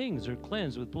all things are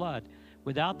cleansed with blood.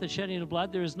 Without the shedding of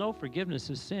blood, there is no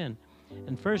forgiveness of sin.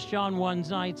 And 1 John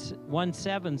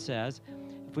 1:7 says,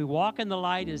 "If we walk in the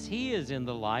light as he is in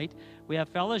the light, we have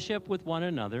fellowship with one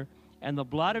another, and the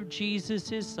blood of Jesus,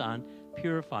 his Son,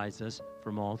 purifies us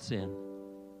from all sin."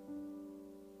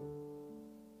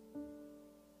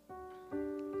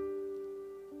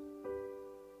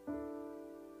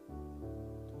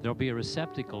 There'll be a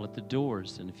receptacle at the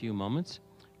doors in a few moments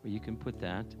where you can put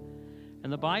that.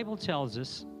 And the Bible tells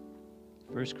us,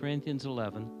 1 Corinthians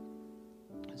 11,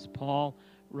 as Paul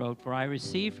wrote, "For I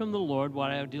received from the Lord what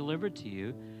I have delivered to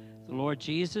you. The Lord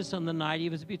Jesus, on the night he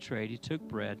was betrayed, he took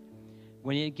bread.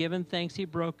 When he had given thanks, he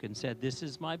broke it and said, 'This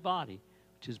is my body,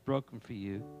 which is broken for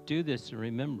you. Do this in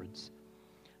remembrance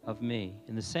of me.'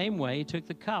 In the same way, he took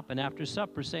the cup, and after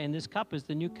supper, saying, 'This cup is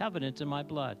the new covenant in my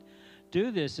blood. Do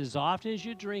this as often as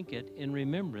you drink it in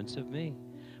remembrance of me.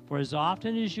 For as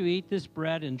often as you eat this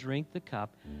bread and drink the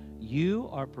cup, you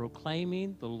are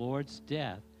proclaiming the Lord's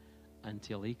death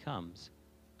until he comes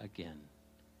again.'"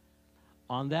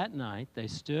 On that night, they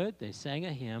stood, they sang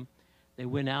a hymn, they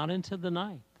went out into the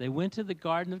night. They went to the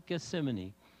Garden of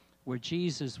Gethsemane, where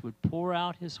Jesus would pour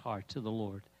out his heart to the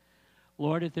Lord.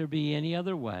 "Lord, if there be any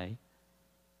other way,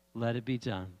 let it be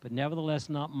done. But nevertheless,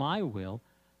 not my will,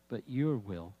 but your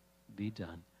will be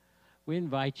done." We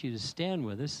invite you to stand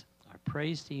with us. Our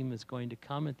praise team is going to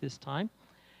come at this time,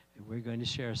 and we're going to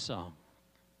share a song.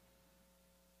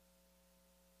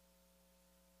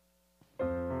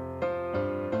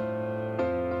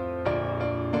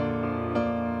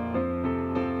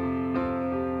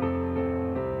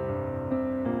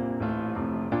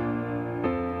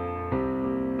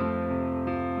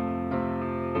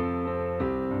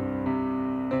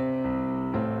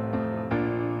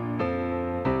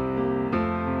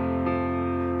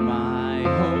 My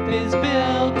hope is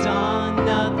built on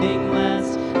nothing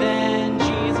less than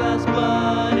Jesus'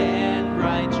 blood and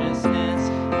righteousness.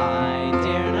 I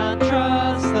dare not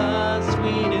trust the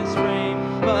sweetest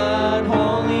frame, but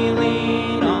wholly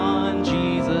lean on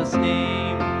Jesus'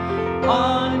 name.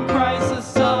 On Christ the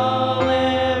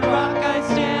solid rock I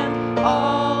stand,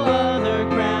 all other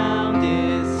ground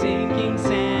is sinking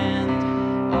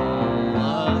sand. All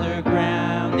other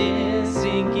ground is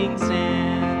sinking sand.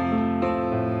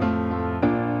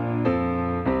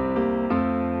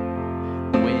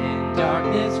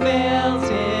 Darkness veils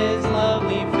his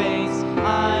lovely face,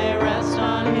 I rest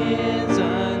on his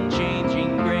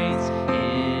unchanging grace.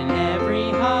 In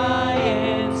every high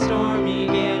and stormy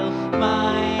gale,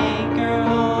 my anchor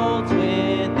holds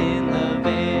within the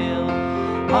veil.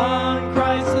 On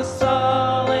Christ the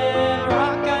solid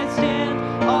rock I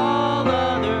stand, all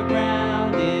other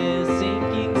ground is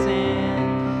sinking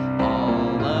sand.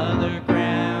 All other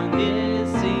ground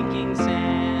is sinking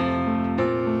sand.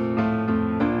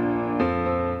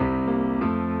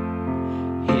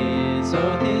 His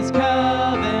oath, his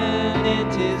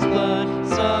covenant, his blood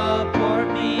support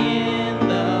me in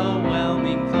the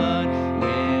whelming flood.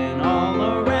 When all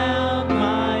around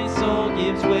my soul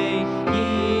gives way,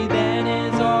 he then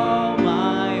is all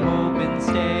my hope and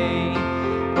stay.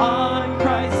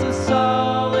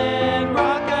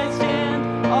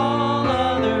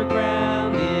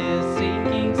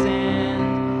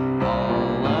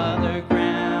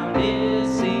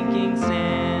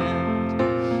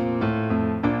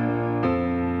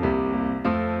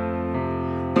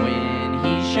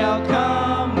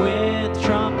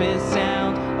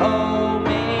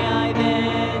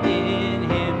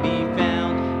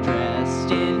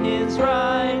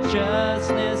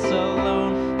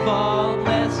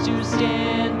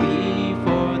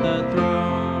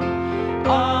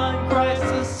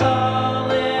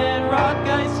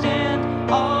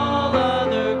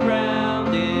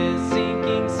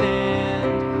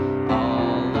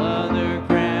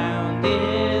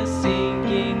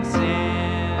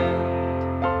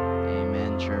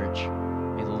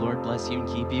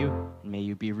 love you, and may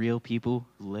you be real people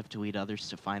who live to lead others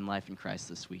to find life in Christ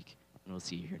this week. And we'll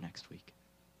see you here next week.